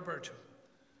 Irahuri Herbert.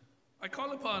 I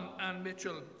call upon Ann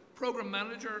Mitchell, Programme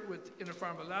Manager with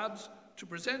Pharma Labs, to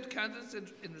present candidates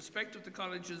in respect of the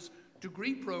college's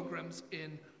degree programmes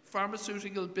in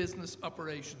pharmaceutical business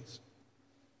operations.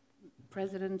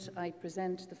 President, I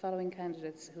present the following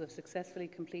candidates who have successfully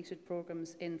completed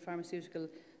programmes in pharmaceutical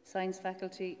science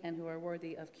faculty and who are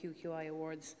worthy of QQI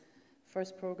awards.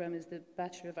 First programme is the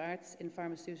Bachelor of Arts in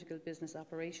Pharmaceutical Business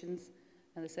Operations,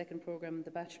 and the second programme,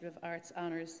 the Bachelor of Arts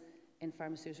Honours in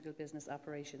Pharmaceutical Business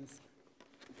Operations.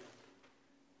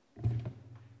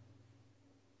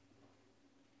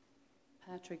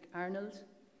 Patrick Arnold.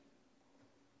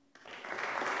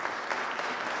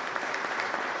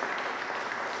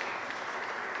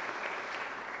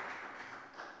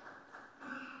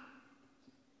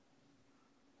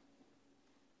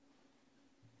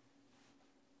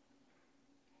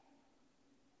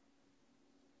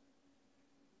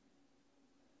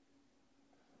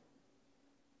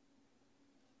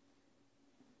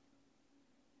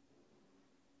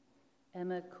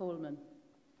 Emma Coleman.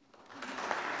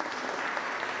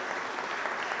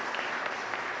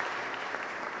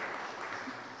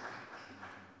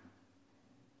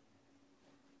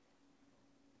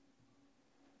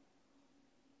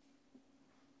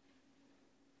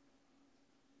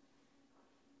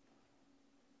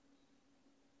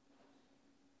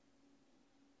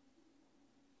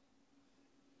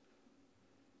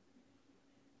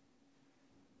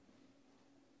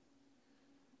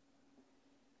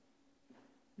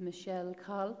 Michelle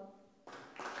Coll.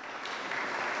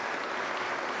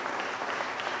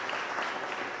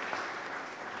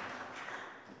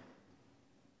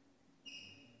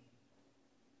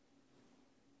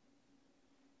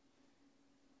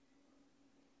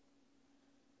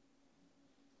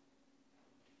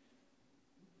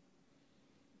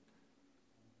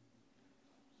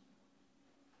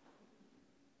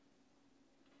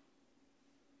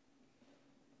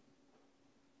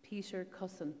 Peter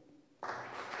Cusson.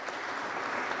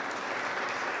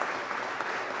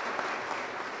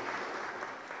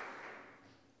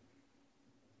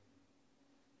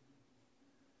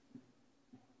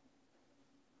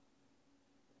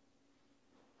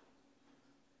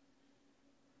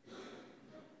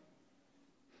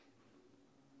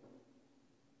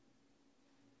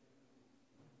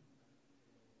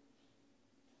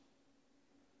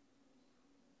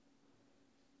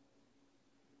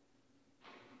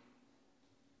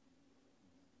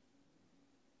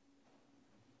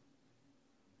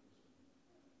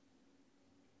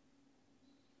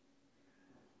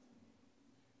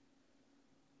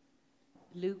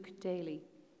 Luke Daly.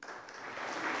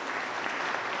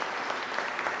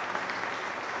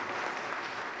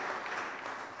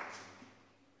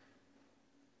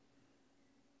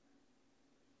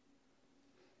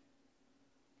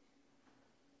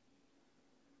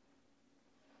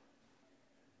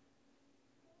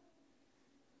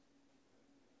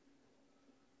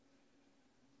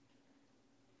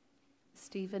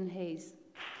 Stephen Hayes.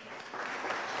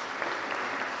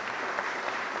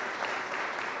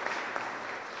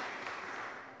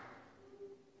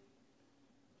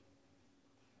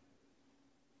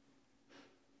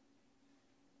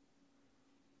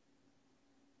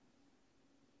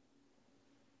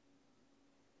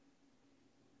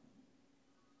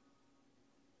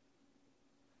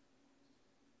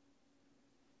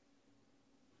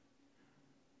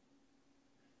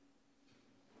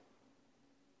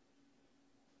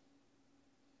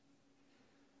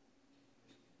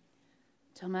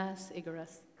 Tomás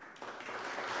Igueras.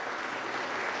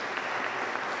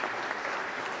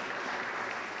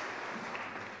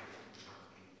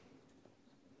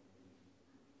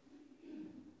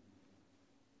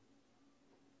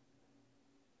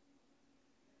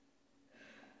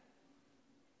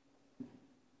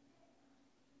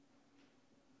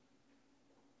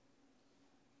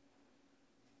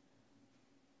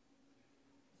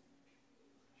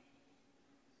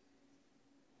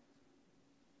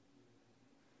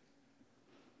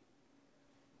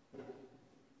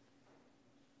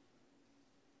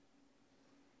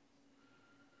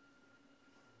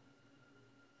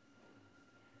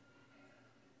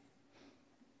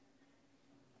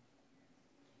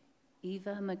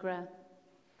 Eva McGrath.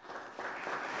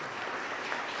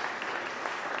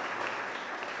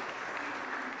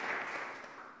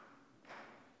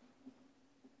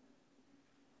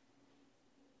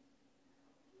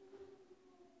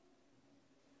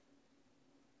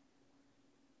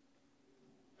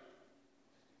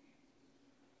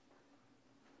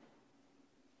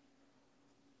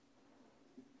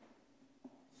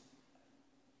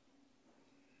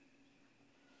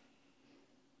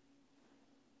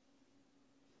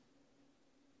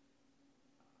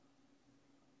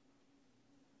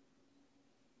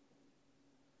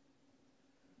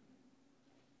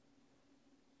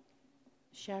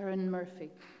 Sharon Murphy.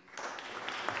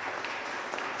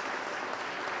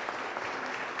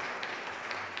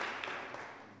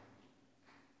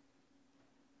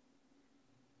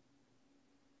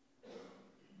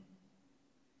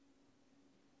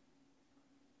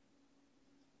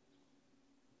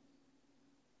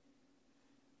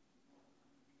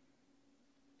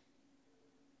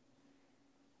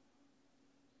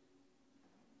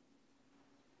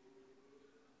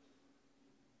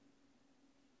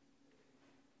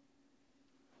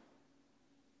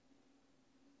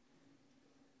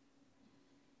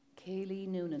 Kaylee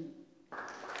Noonan.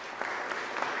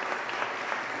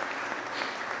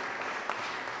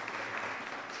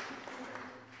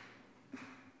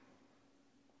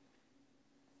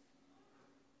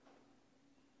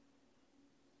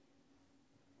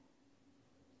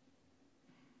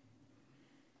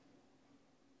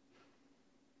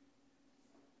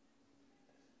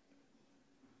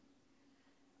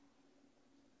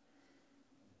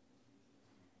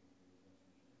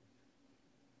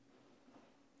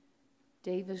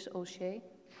 David O'Shea.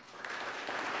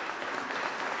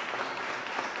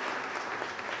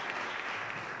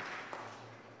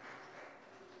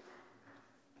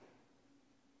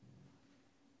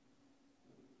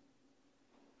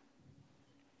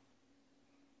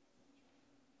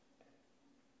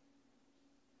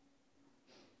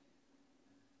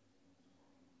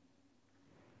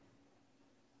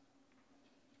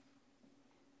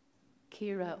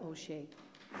 Ciara O'Shea.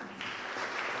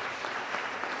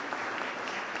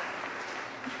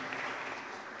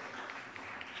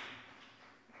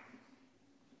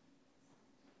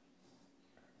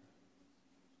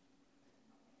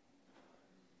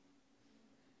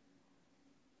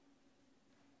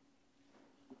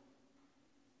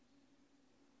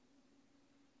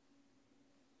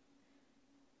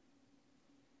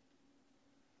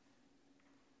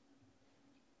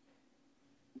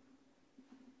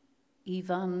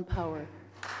 Yvonne Power.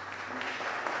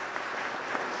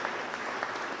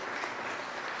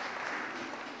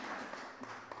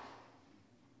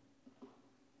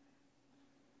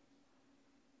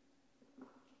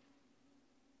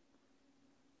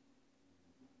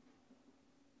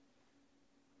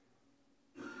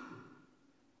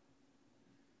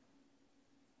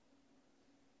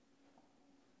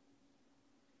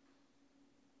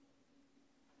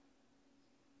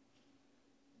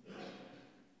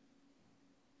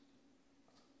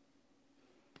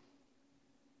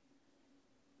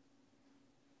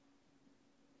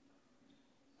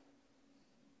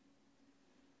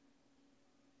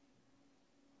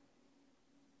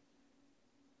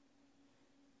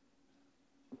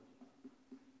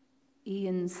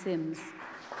 Ian Sims.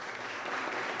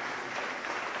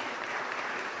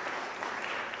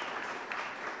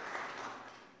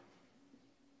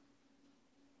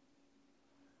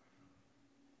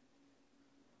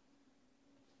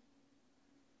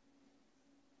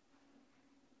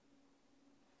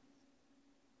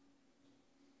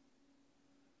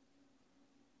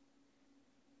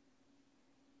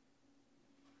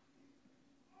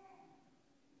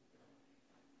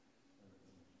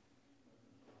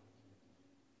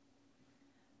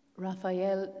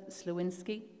 Raphael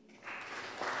Slowinski.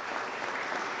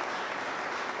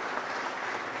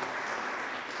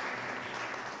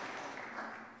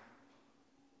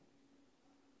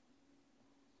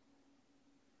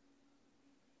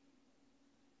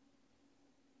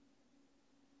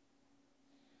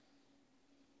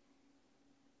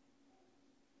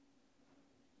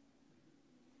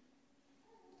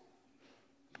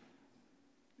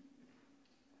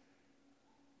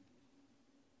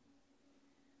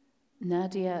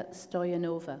 Nadia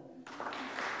Stoyanova.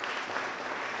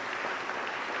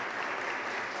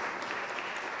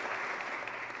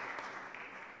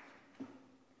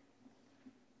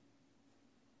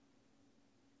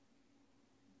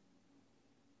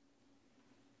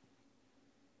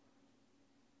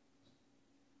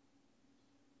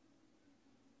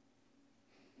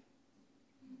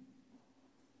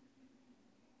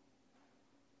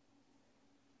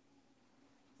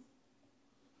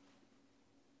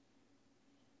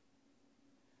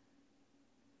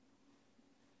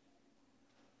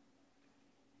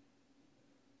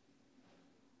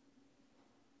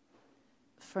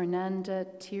 Fernanda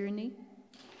Tierney.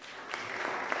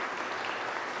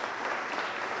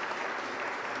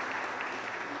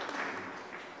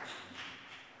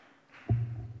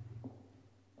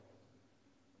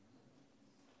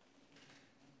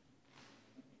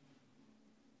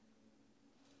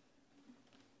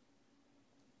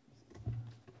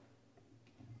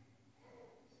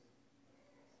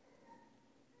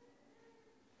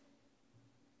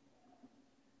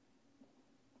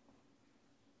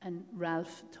 And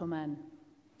Ralph Toman.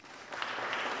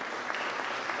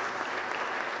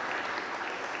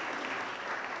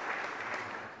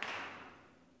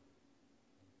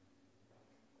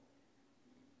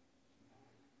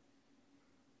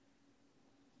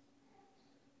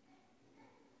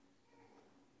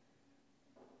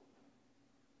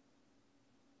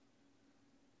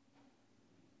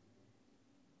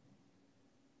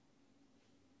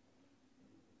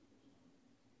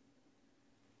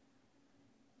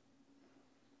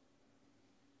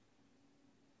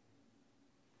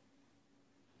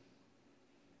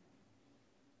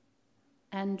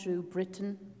 Andrew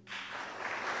Britton.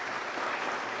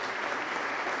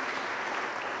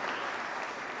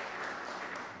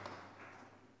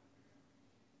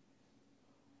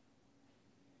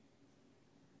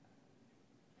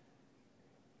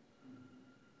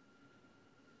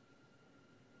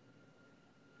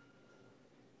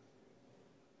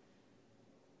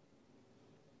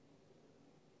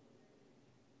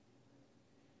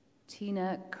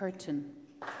 Tina Curtin.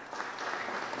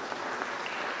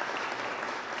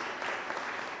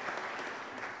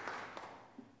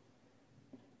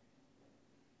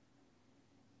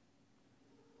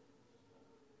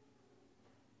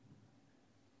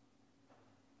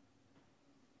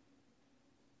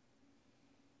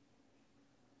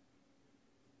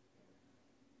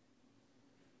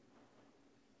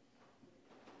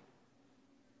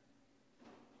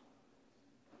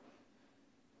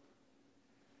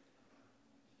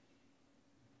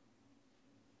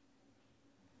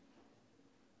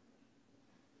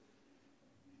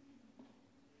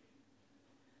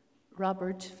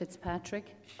 Robert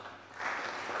Fitzpatrick.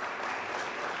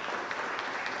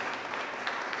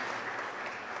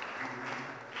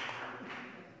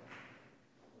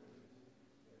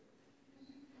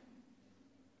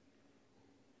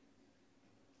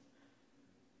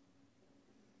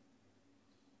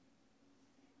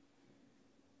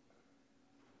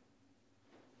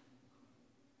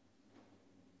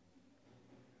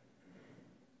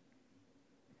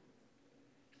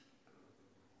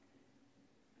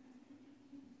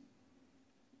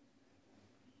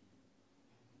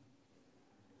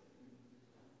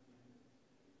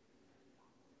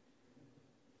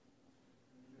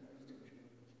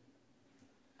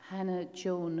 Hannah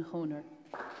Joan Honer.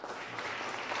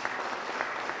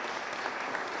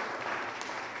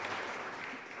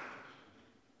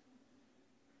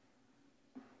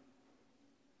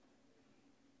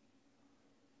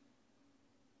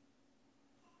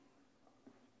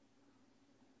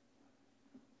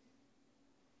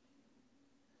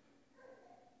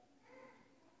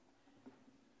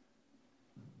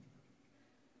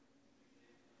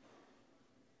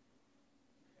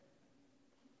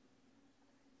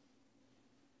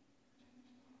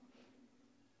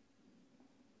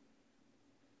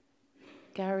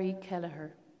 Gary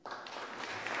Kelleher.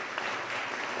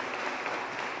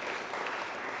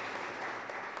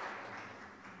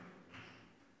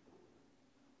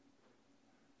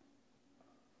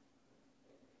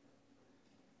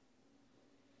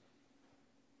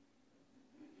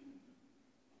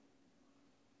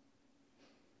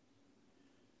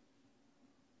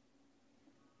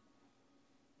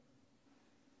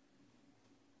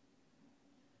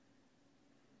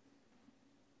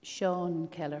 Sean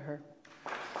Kelleher.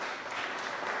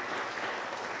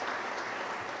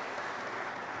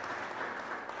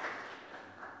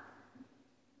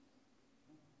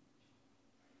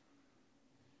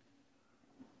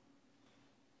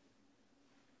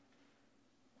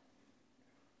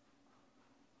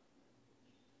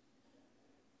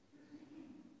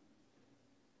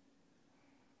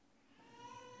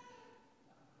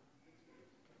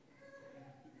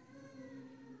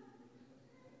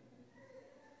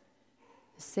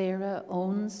 Sarah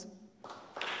Owens.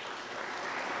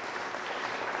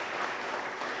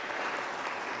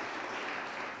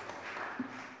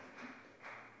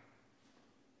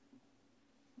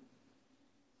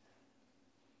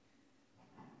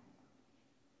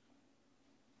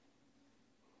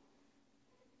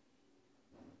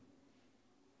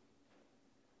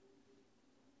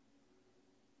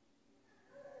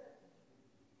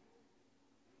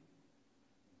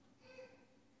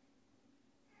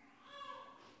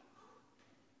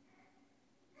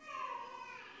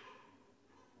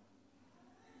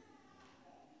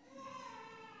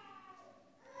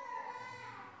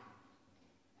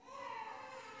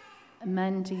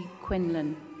 Mandy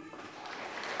Quinlan.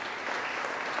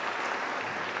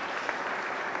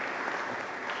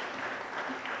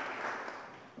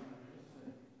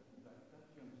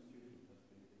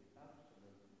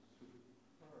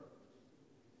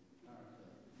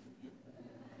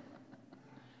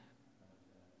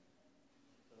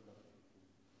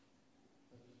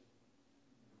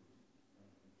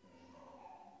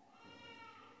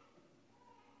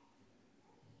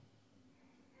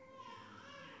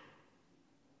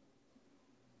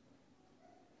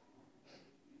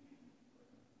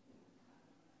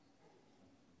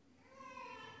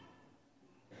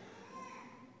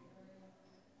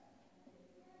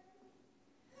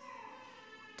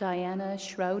 Diana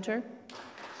Schroeder.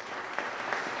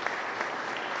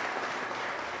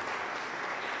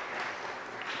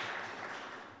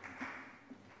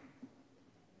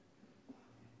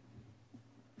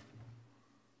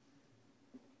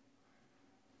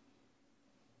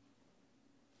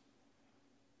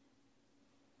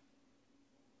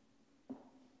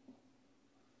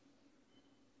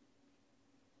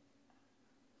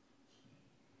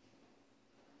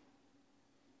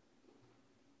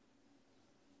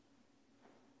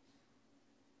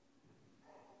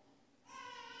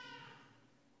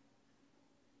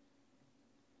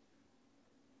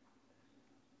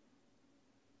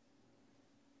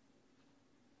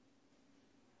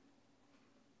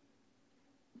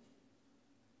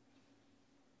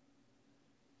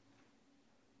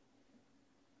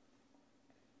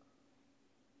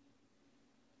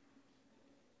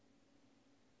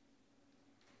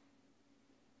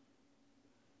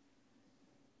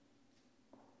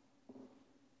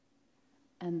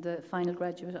 And the final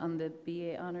graduate on the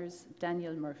BA Honours,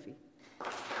 Daniel Murphy.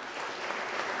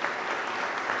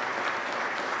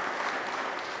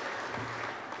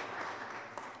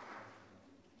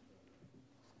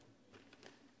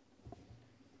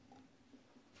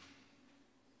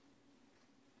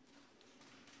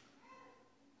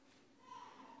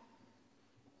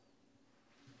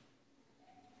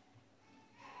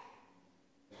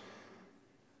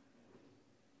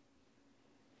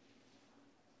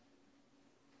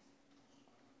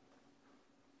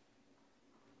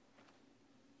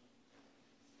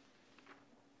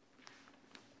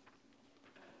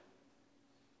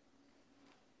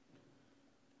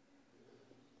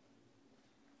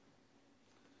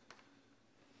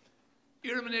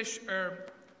 Iramanish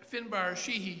Finbar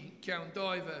Sheehy Count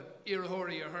Diva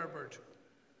Irahori Herbert.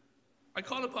 I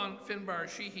call upon Finbar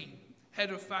Sheehy, Head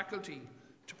of Faculty,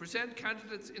 to present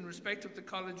candidates in respect of the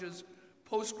college's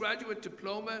postgraduate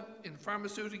diploma in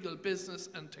pharmaceutical business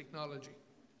and technology.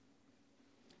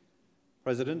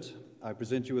 President, I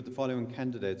present you with the following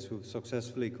candidates who have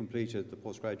successfully completed the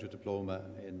postgraduate diploma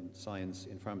in science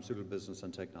in pharmaceutical business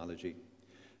and technology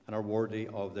and are worthy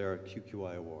of their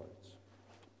QQI awards.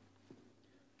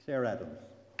 Claire Adams.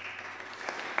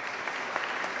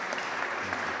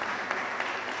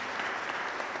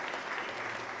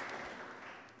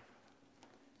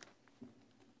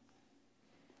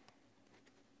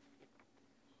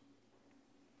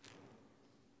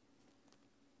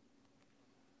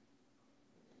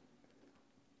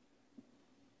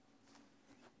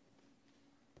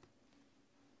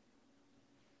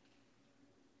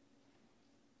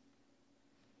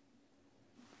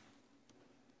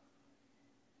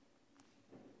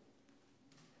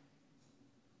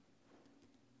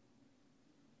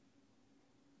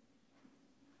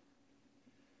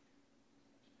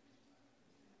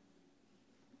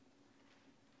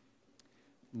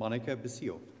 Monica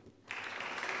Bisio.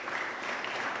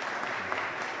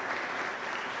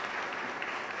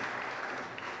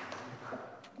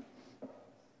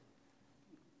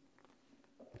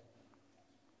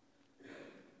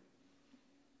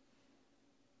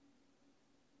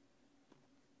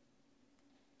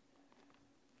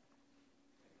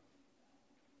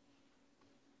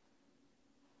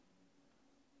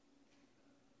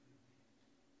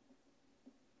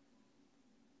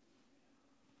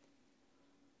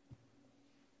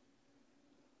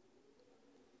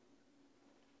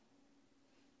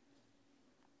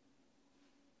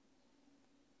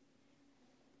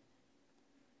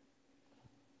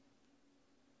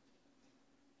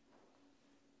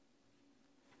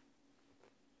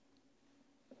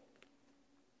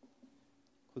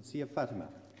 Qudsiya Fatima.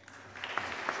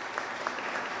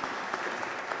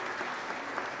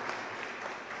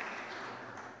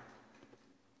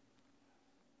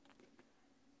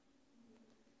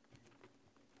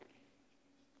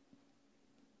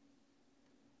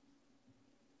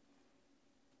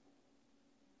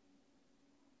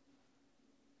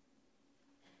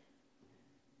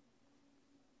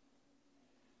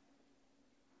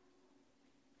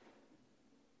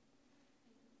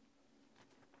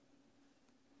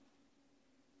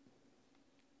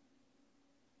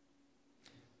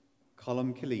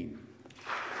 Colm Killeen.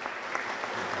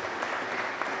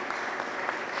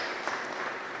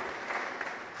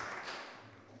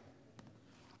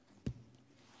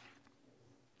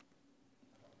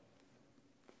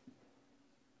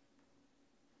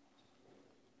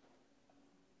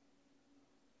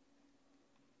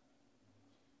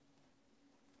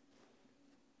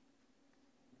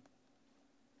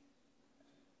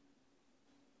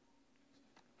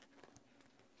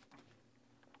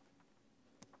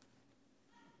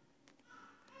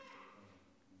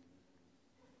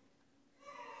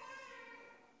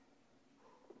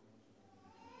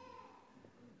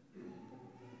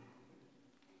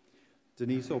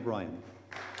 Denise O'Brien.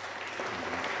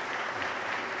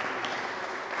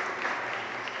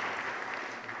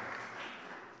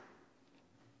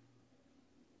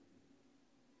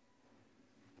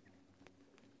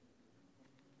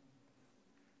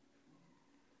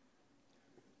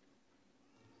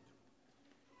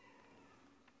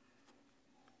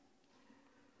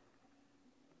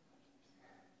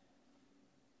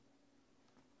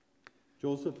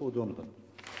 Joseph O'Donovan.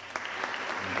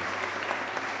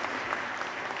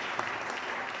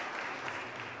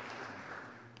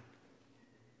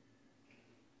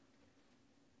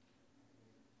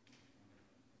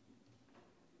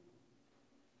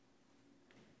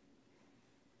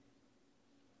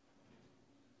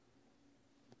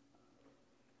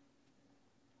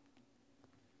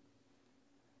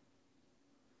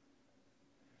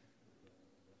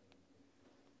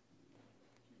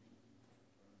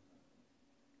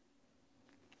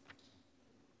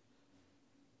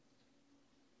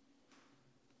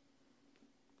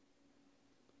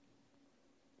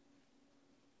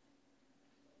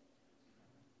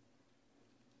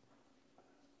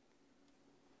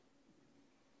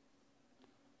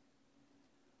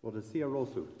 Rodisia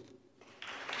Rosu.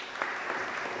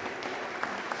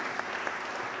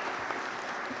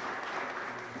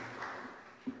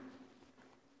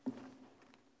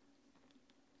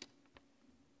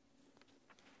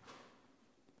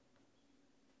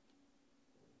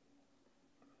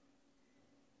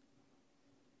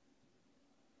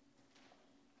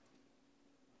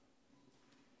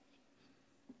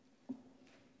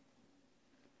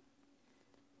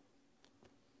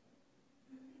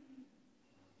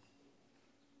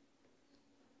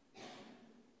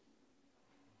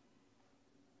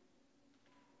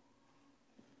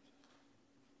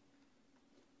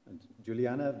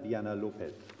 Juliana Viana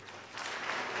Lopez.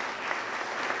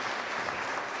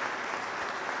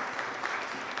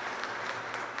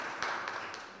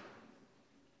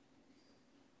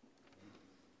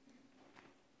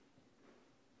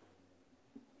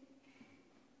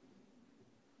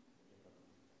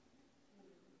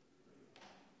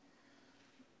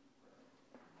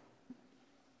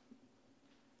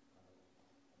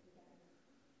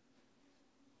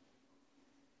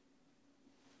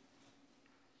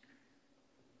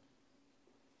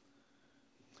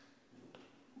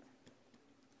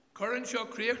 Curran seo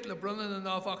críocht le brunnen and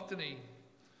áfachtaní.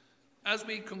 As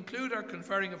we conclude our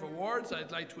conferring of awards,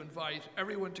 I'd like to invite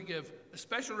everyone to give a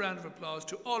special round of applause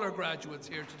to all our graduates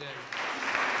here today.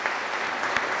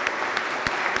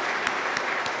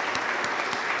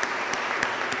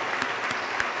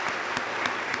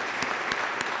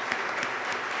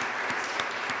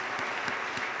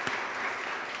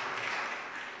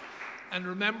 And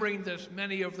remembering that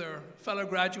many of their fellow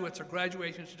graduates are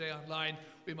graduating today online,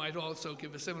 we might also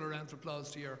give a similar round of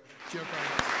applause to your graduates.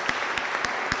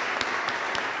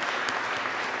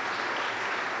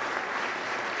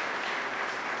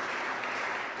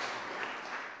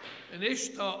 Inis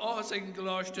tá áthas ag an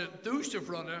gláiste dúiste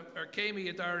bhrunne céimi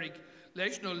a dairg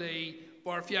leis nó lei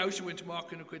bar fiabhsúint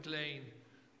amach in a cuid léin.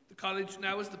 The college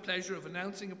now has the pleasure of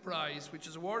announcing a prize which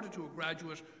is awarded to a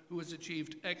graduate who has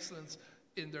achieved excellence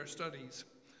in their studies.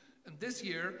 And this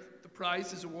year, the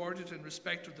prize is awarded in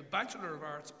respect of the Bachelor of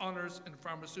Arts Honours in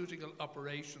Pharmaceutical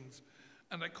Operations.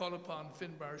 And I call upon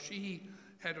Finbar Sheehy,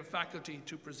 Head of Faculty,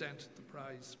 to present the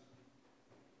prize.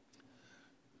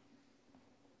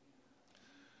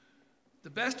 The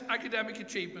best academic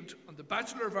achievement on the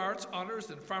Bachelor of Arts Honours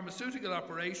in Pharmaceutical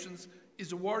Operations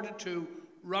is awarded to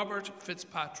Robert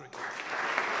Fitzpatrick.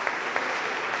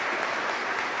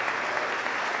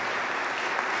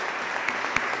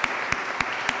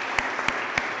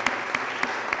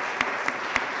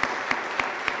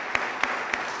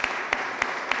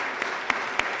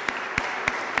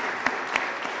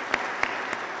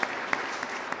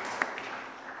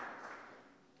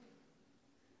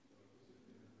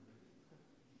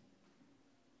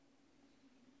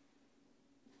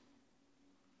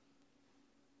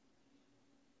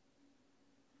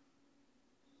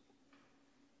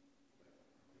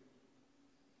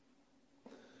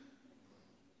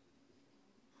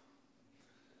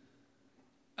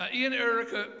 Ian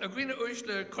Erica, a gwine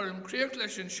uisle curm creach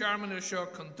leis an Sharmana seo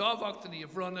chun dábhachtaní a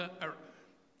bhrunne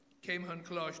céim hun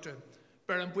coláiste,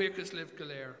 ber an buchas live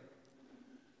galéir.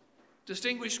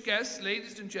 Distinguished guests,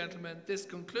 ladies and gentlemen, this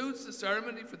concludes the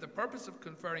ceremony for the purpose of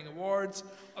conferring awards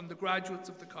on the graduates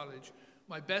of the college.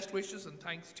 My best wishes and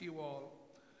thanks to you all.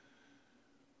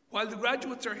 While the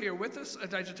graduates are here with us,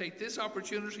 I'd like to take this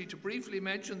opportunity to briefly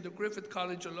mention the Griffith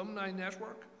College Alumni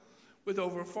Network. With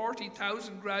over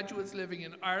 40,000 graduates living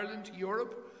in Ireland,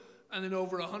 Europe, and in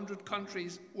over 100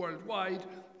 countries worldwide,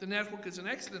 the network is an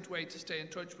excellent way to stay in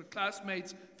touch with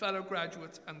classmates, fellow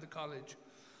graduates, and the college.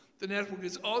 The network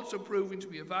is also proving to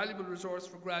be a valuable resource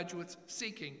for graduates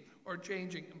seeking or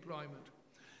changing employment.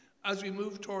 As we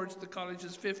move towards the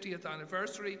college's 50th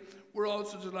anniversary, we're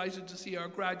also delighted to see our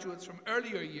graduates from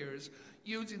earlier years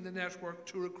using the network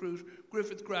to recruit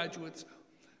Griffith graduates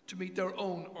to meet their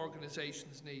own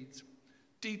organisation's needs.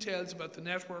 Details about the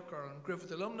network are on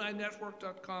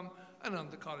griffithalumninetwork.com and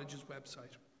on the college's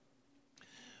website.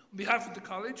 On behalf of the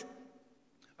college,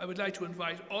 I would like to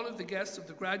invite all of the guests of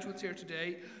the graduates here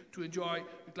today to enjoy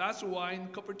a glass of wine,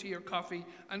 cup of tea or coffee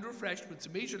and refreshments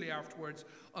immediately afterwards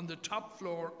on the top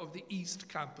floor of the East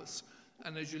Campus.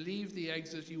 And as you leave the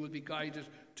exit, you will be guided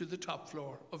to the top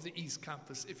floor of the East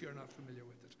Campus if you're not familiar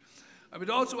with it. I would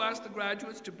also ask the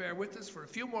graduates to bear with us for a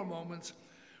few more moments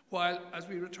as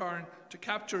we return to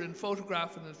capture in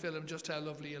photograph and in film just how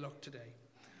lovely you look today.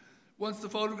 Once the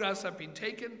photographs have been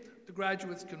taken, the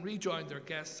graduates can rejoin their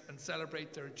guests and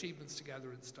celebrate their achievements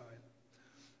together in style.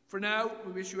 For now,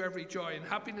 we wish you every joy and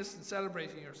happiness in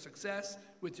celebrating your success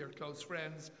with your close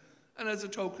friends, and as a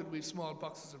token, we've small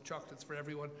boxes of chocolates for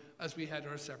everyone as we head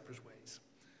our separate ways.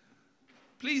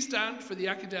 Please stand for the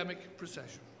academic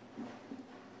procession.